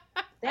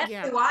 That's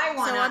who I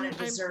want on a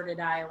deserted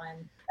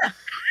island.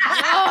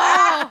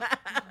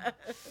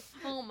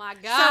 Oh my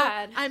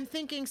God. So I'm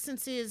thinking,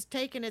 since he has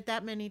taken it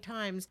that many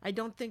times, I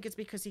don't think it's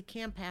because he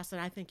can't pass it.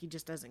 I think he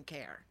just doesn't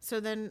care. So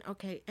then,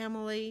 okay,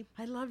 Emily.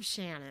 I love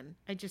Shannon.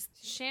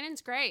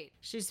 Shannon's great.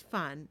 She's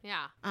fun.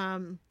 Yeah.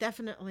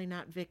 Definitely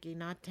not Vicky,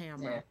 not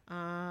Tamara.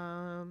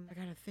 I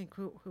gotta think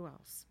who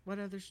else. What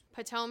others?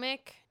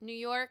 Potomac, New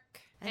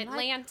York,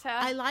 Atlanta.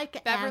 I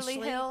like Beverly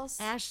Hills.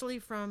 Ashley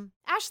from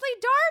Ashley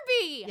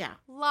Darby. Yeah.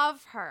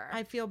 Love her.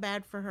 I feel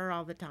bad for her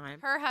all the time.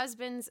 Her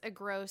husband's a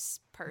gross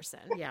person.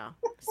 Yeah.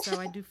 So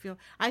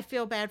I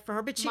feel bad for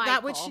her, but she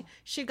got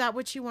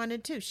what she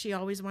wanted too. She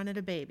always wanted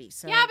a baby.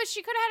 So yeah, but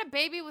she could have had a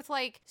baby with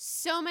like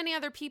so many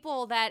other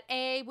people that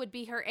A, would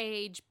be her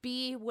age,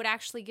 B, would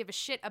actually give a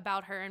shit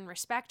about her and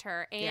respect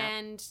her,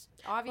 and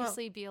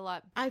obviously be a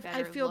lot better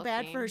I feel bad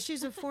looking. for her.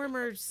 She's a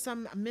former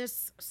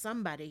Miss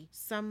somebody,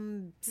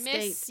 some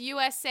Miss state.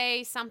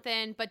 USA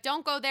something, but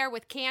don't go there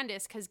with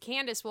Candace, because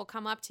Candace will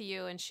come up to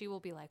you and she will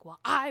be like, well,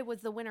 I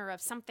was the winner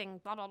of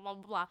something, blah, blah, blah,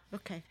 blah.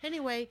 Okay.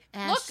 Anyway,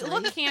 Ashley.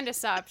 Look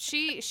Candace up.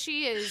 She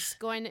is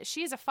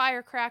a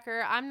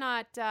firecracker. I'm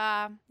not,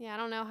 I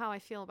don't know how I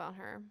feel about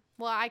her.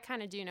 Well, I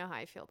kind of do know how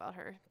I feel about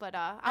her, but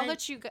I'll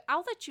let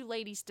you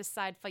ladies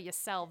decide for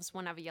yourselves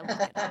whenever you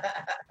look it up.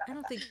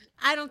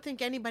 I don't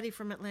think anybody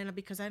from Atlanta,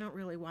 because I don't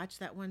really watch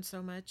that one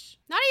so much.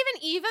 Not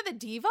even Eva the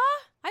Diva?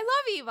 I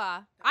love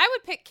Eva. I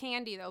would pick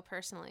Candy though,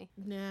 personally.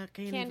 Nah,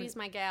 Candy's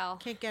my gal.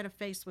 Can't get a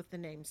face with the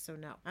names, so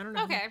no. I don't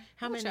know. Okay.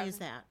 How many is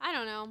that? I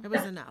don't know. It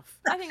was enough.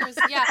 I think it was,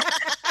 yeah.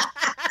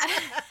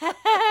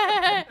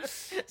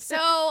 So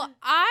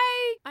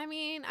I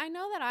mean, I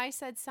know that I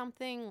said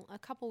something a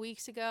couple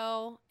weeks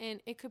ago, and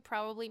it could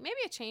probably, maybe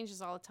it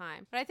changes all the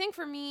time, but I think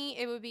for me,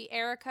 it would be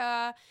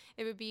Erica,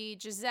 it would be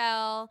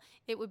Giselle,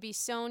 it would be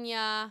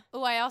Sonia.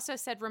 Oh, I also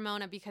said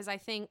Ramona because I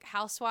think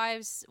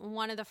Housewives,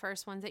 one of the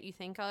first ones that you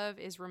think of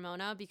is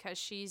Ramona because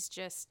she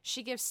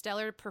gives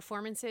stellar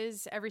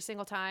performances every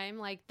single time.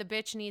 Like, the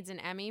bitch needs an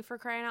Emmy, for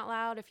crying out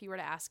loud, if you were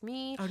to ask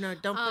me. Oh, no,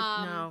 don't put,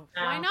 no.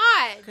 Why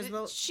not?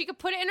 'Cause she could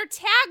put it in her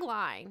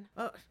tagline.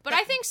 But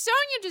I think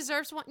Sonia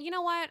deserves one. You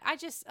know what?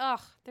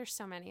 There's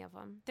so many of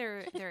them.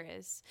 There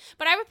is.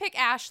 But I would pick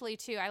Ashley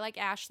too. I like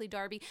Ashley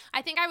Darby.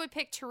 I think I would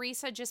pick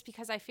Teresa just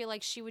because I feel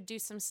like she would do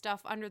some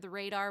stuff under the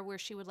radar where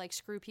she would like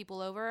screw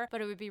people over,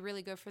 but it would be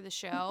really good for the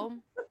show.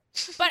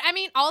 But I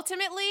mean,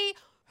 ultimately,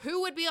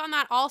 who would be on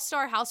that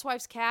all-star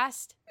Housewives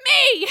cast?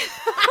 Me!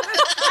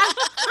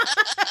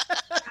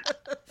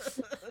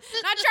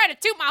 Not trying to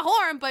toot my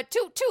horn, but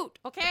toot toot,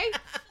 okay?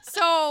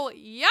 So,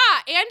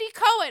 yeah, Andy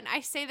Cohen. I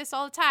say this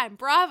all the time.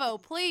 Bravo,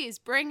 please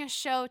bring a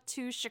show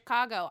to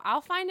Chicago.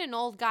 I'll find an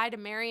old guy to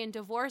marry and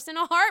divorce in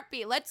a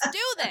heartbeat. Let's do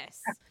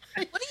this.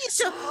 What do you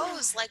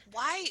suppose? Like,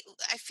 why?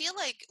 I feel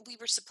like we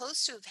were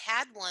supposed to have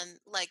had one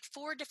like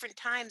 4 different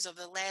times over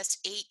the last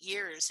 8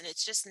 years, and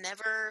it's just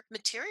never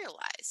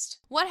materialized.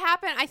 What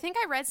happened? I think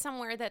I read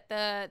somewhere that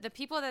the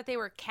people that they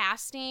were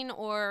casting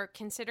or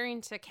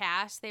considering to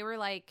cast, they were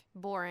like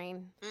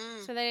boring.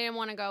 So they didn't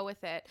want to go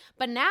with it.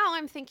 But now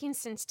I'm thinking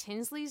since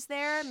Tinsley's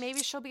there,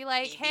 maybe she'll be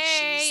like,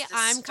 hey,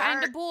 I'm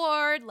kind of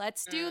bored.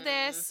 Let's do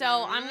this.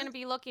 So I'm going to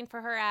be looking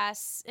for her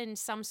ass in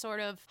some sort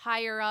of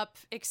higher up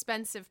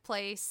expensive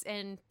place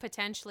and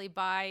potentially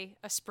buy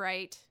a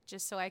Sprite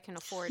just so I can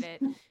afford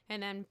it.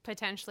 And then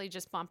potentially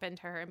just bump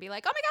into her and be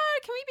like, oh my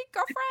God, can we be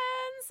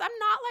girlfriends? I'm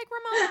not like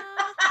Ramona.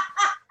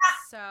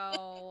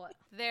 So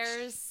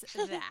there's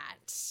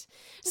that.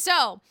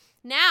 So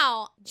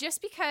now, just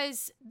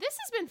because this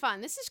has been fun,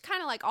 this is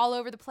kind of like all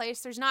over the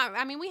place.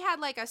 We had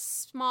like a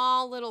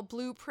small little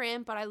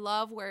blueprint, but I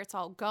love where it's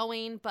all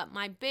going. But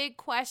my big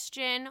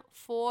question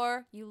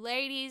for you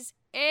ladies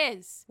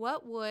is,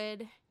 what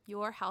would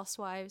your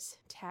Housewives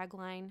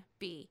tagline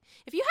be?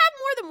 If you have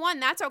more than one,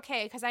 that's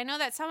okay, because I know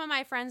that some of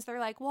my friends, they're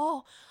like,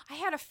 whoa, I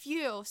had a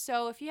few.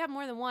 So if you have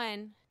more than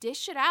one,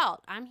 dish it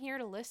out. I'm here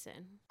to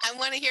listen. I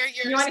want to hear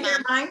yours. You want to hear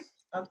mine?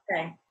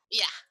 Okay.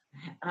 Yeah.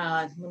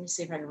 Let me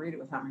see if I can read it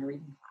without my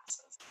reading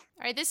glasses.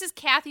 All right, this is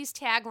Kathy's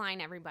tagline,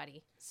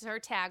 everybody. This is her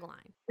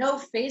tagline. No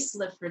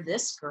facelift for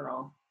this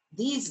girl.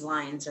 These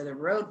lines are the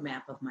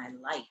roadmap of my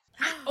life.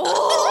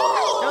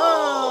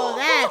 Oh,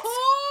 that's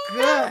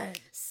good.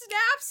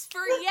 Snaps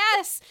for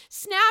yes.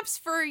 Snaps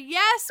for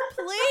yes,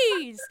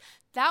 please.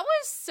 That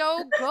was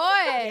so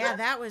good. Yeah,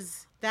 that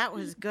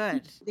was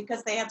good.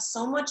 Because they have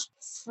so much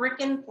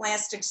freaking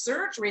plastic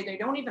surgery, they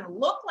don't even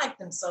look like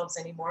themselves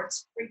anymore.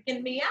 It's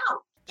freaking me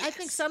out. I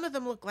think some of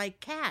them look like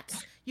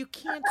cats. You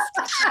can't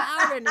stretch them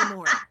out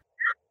anymore.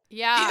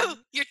 Yeah.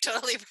 You're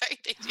totally right.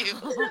 They do.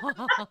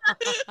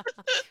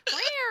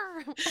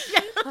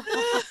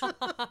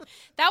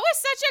 That was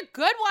such a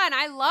good one.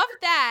 I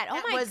loved that.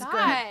 Oh my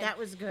God. That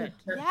was good.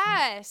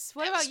 Yes.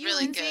 What about you,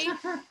 really Lindsay?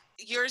 Good.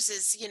 Yours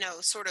is,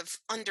 sort of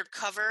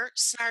undercover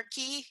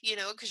snarky,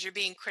 because you're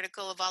being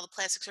critical of all the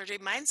plastic surgery.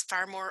 Mine's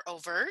far more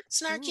overt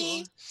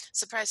snarky. Ooh.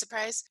 Surprise,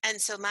 surprise. And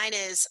so mine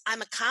is,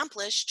 I'm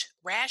accomplished,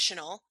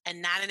 rational,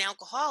 and not an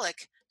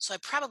alcoholic. So I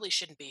probably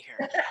shouldn't be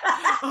here.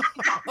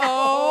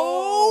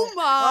 Oh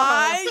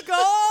my God.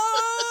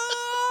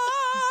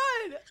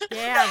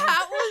 Yeah.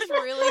 That was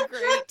really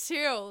great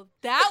too.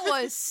 That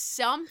was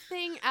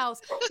something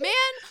else. Man,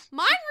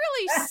 mine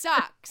really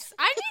sucks.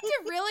 I need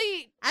to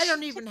really... I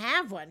don't even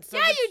have one. So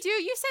yeah, you do.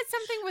 You said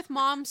something with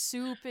mom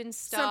soup and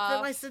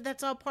stuff. I said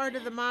that's all part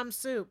of the mom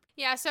soup.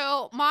 Yeah,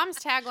 so mom's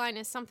tagline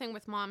is something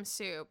with mom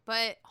soup.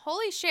 But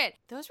holy shit,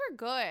 those were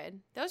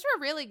good. Those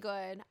were really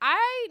good.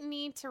 I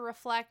need to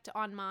reflect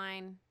on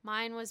mine.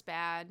 Mine was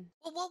bad.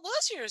 Well, what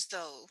was yours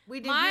though?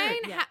 We did mine.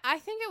 Yeah. I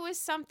think it was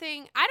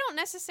something. I don't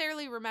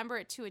necessarily remember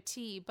it to a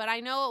T, but I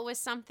know it was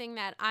something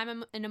that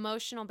I'm an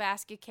emotional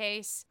basket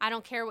case. I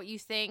don't care what you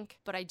think,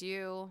 but I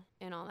do,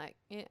 and all that.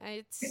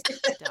 It's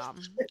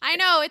dumb. I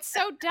know it's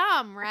so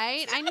dumb,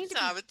 right? I need to.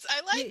 I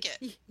like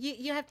it.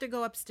 You have to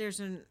go upstairs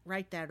and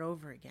write that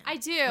over again. I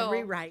do. And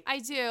rewrite. I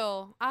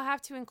do. I'll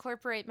have to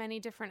incorporate many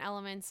different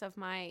elements of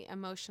my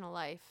emotional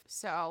life.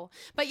 So,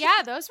 but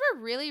yeah, those were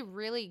really,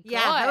 really good.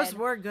 Yeah, those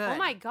were good. Oh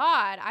my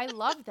God, I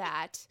love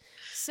that.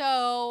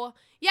 So,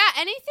 yeah,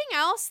 anything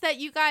else that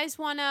you guys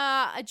want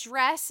to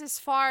address as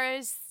far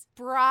as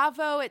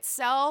Bravo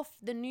itself,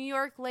 the New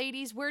York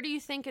ladies, where do you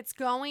think it's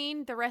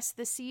going the rest of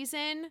the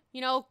season?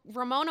 You know,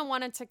 Ramona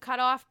wanted to cut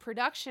off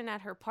production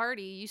at her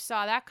party. You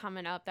saw that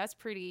coming up. That's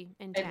pretty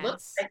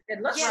intense.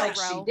 It looks like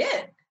she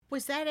did.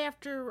 Was that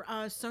after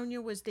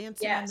Sonia was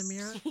dancing on the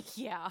mirror?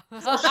 Yeah.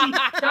 So she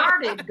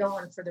started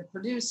going for the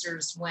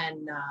producers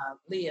when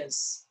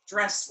Leah's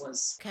dress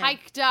was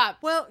hiked up.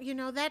 Well, you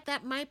know,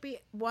 that might be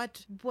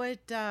what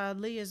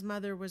Leah's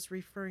mother was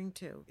referring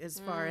to as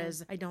far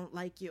as I don't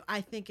like you. I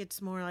think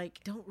it's more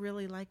like don't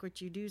really like what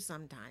you do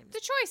sometimes.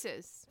 The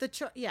choices.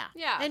 Yeah.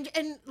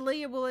 And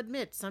Leah will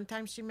admit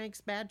sometimes she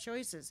makes bad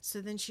choices. So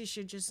then she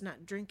should just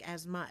not drink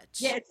as much.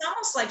 Yeah, it's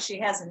almost like she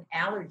has an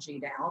allergy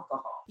to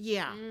alcohol.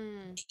 Yeah.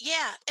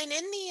 Yeah, and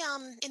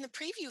in the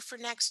preview for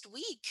next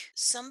week,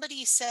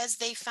 somebody says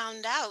they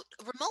found out.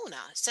 Ramona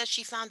says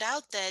she found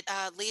out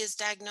that Leah's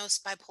diagnosed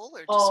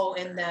bipolar disorder. Oh,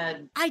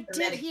 and I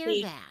did hear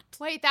that.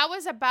 Wait, that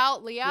was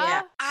about Leah?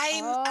 Yeah.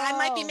 I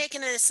might be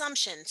making an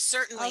assumption.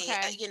 Certainly,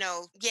 you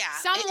know,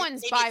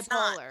 someone's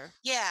bipolar.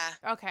 Yeah.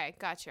 Okay,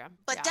 gotcha.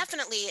 But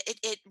definitely,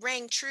 it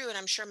rang true, and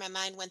I'm sure my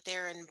mind went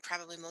there, and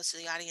probably most of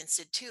the audience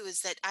did too.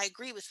 Is that I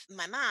agree with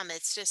my mom?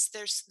 It's just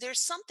there's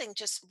something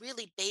just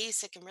really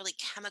basic and really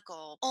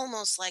chemical,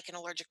 almost like an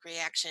allergic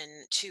reaction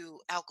to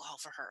alcohol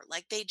for her.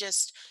 Like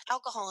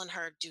alcohol and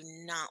her do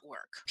not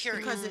work.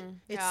 Period. Because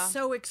it's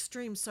so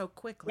extreme so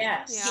quickly.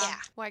 Yes. Yeah.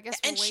 Well, I guess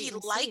and she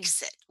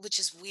likes it, which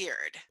is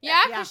weird. Yeah,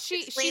 because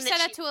she said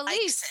that to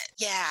Elise.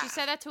 Yeah. She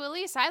said that to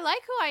Elise. I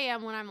like who I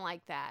am when I'm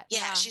like that.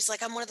 Yeah, she's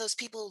like, I'm one of those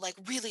people who like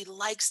really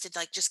likes to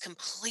like just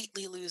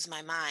completely lose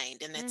my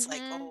mind. And it's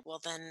like, oh,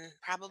 well then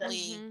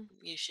probably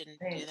you shouldn't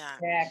do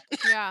that.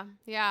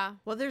 Yeah.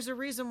 Well, there's a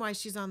reason why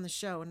she's on the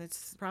show, and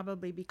it's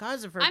probably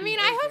because of her I mean,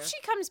 behavior. I hope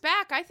she comes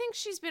back. I think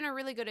she's been a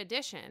really good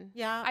addition.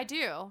 Yeah. I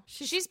do.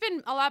 She's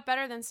been a lot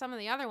better than some of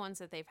the other ones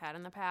that they've had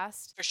in the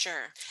past. For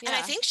sure. Yeah. And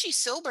I think she's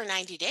sober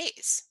 90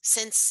 days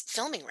since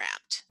filming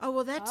Wrapped. Oh,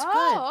 well, that's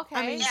good. Okay.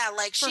 I mean, yeah,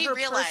 like she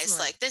realized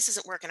personally. like this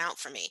isn't working out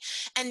for me.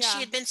 And she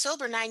had been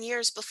sober 9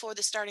 years before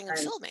the starting of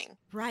filming.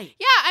 Right.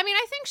 Yeah, I mean,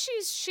 I think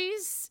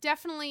she's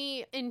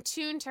definitely in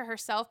tune to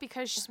herself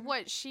because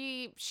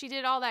she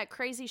did all that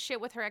crazy shit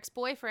with her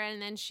ex-boyfriend,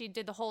 and then she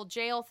did the whole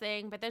jail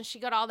thing, but then she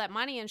got all that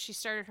money and she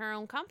started her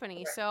own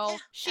company. So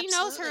she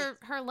knows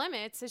her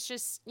limits. It's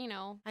just, you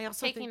know,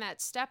 taking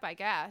that step, I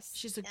guess.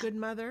 She's a good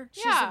mother.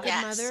 She's Yeah. a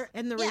good mother.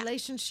 And the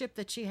relationship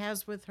that she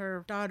has with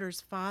her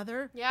daughter's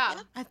father.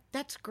 Yeah.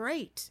 That's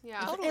great.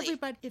 Yeah. Totally.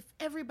 If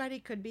everybody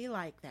could be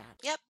like that.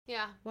 Yep.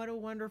 Yeah. What a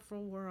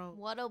wonderful world.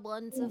 What a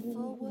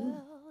wonderful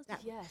world.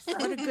 Yes.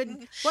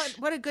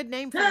 What a good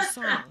name for a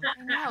song. I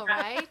know,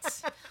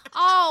 right?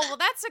 Oh, well,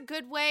 that's a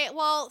good way.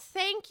 Well,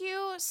 thank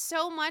you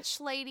so much,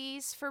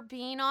 ladies, for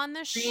being on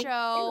the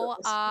show.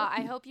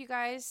 I hope you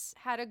guys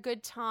had a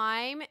good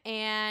time,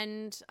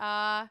 and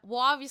we'll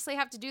obviously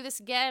have to do this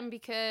again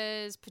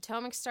because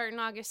Potomac's starting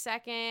August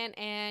 2nd,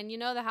 and you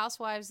know the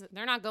Housewives,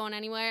 they're not going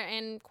anywhere,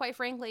 and quite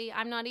frankly,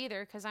 I'm not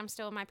either because I'm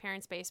still in my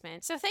parents'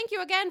 basement. So thank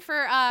you again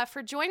for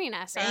joining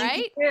us, all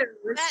right?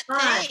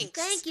 Thanks.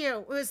 Thank you.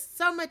 It was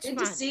so much Good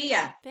fun. to see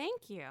ya.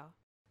 Thank you.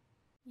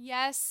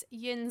 Yes,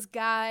 yins,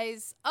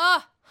 guys.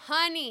 Oh,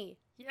 honey.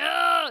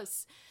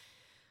 Yes.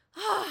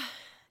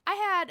 I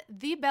had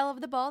the belle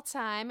of the ball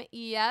time.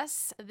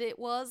 Yes, it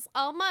was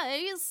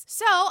amazing.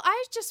 So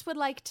I just would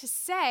like to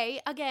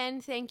say,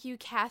 again, thank you,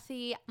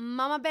 Kathy,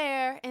 Mama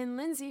Bear, and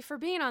Lindsay for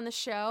being on the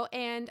show.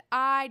 And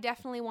I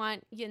definitely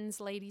want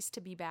Yins ladies to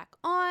be back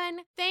on.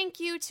 Thank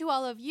you to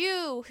all of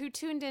you who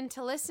tuned in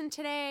to listen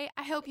today.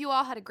 I hope you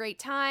all had a great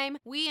time.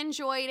 We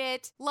enjoyed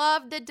it.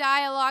 Loved the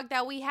dialogue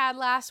that we had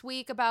last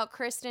week about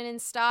Kristen and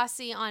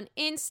Stassi on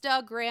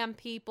Instagram,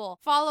 people.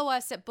 Follow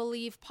us at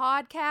Believe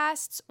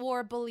Podcasts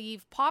or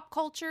Believe Pop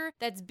Culture.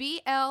 That's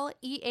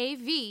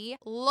BLEAV.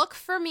 Look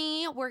for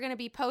me. We're going to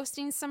be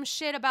posting some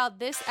shit about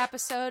this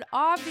episode,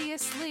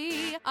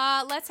 obviously.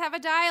 Let's have a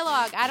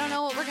dialogue. I don't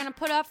know what we're going to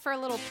put up for a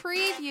little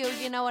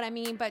preview, you know what I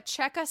mean? But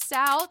check us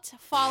out.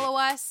 Follow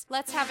us.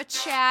 Let's have a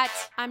chat.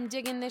 I'm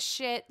digging this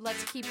shit.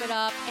 Let's keep it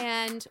up.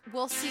 And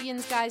we'll see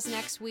yins guys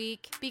next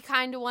week. Be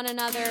kind to one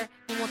another,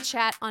 and we'll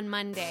chat on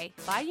Monday.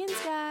 Bye, yins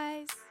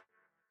guys.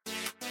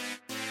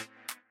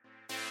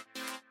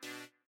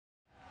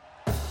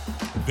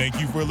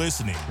 Thank you for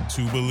listening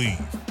to Believe.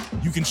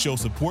 You can show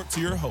support to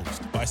your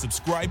host by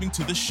subscribing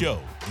to the show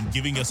and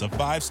giving us a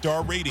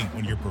 5-star rating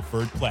on your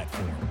preferred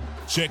platform.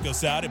 Check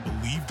us out at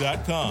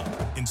Believe.com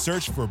and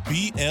search for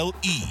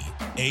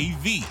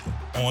BLEAV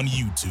on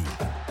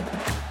YouTube.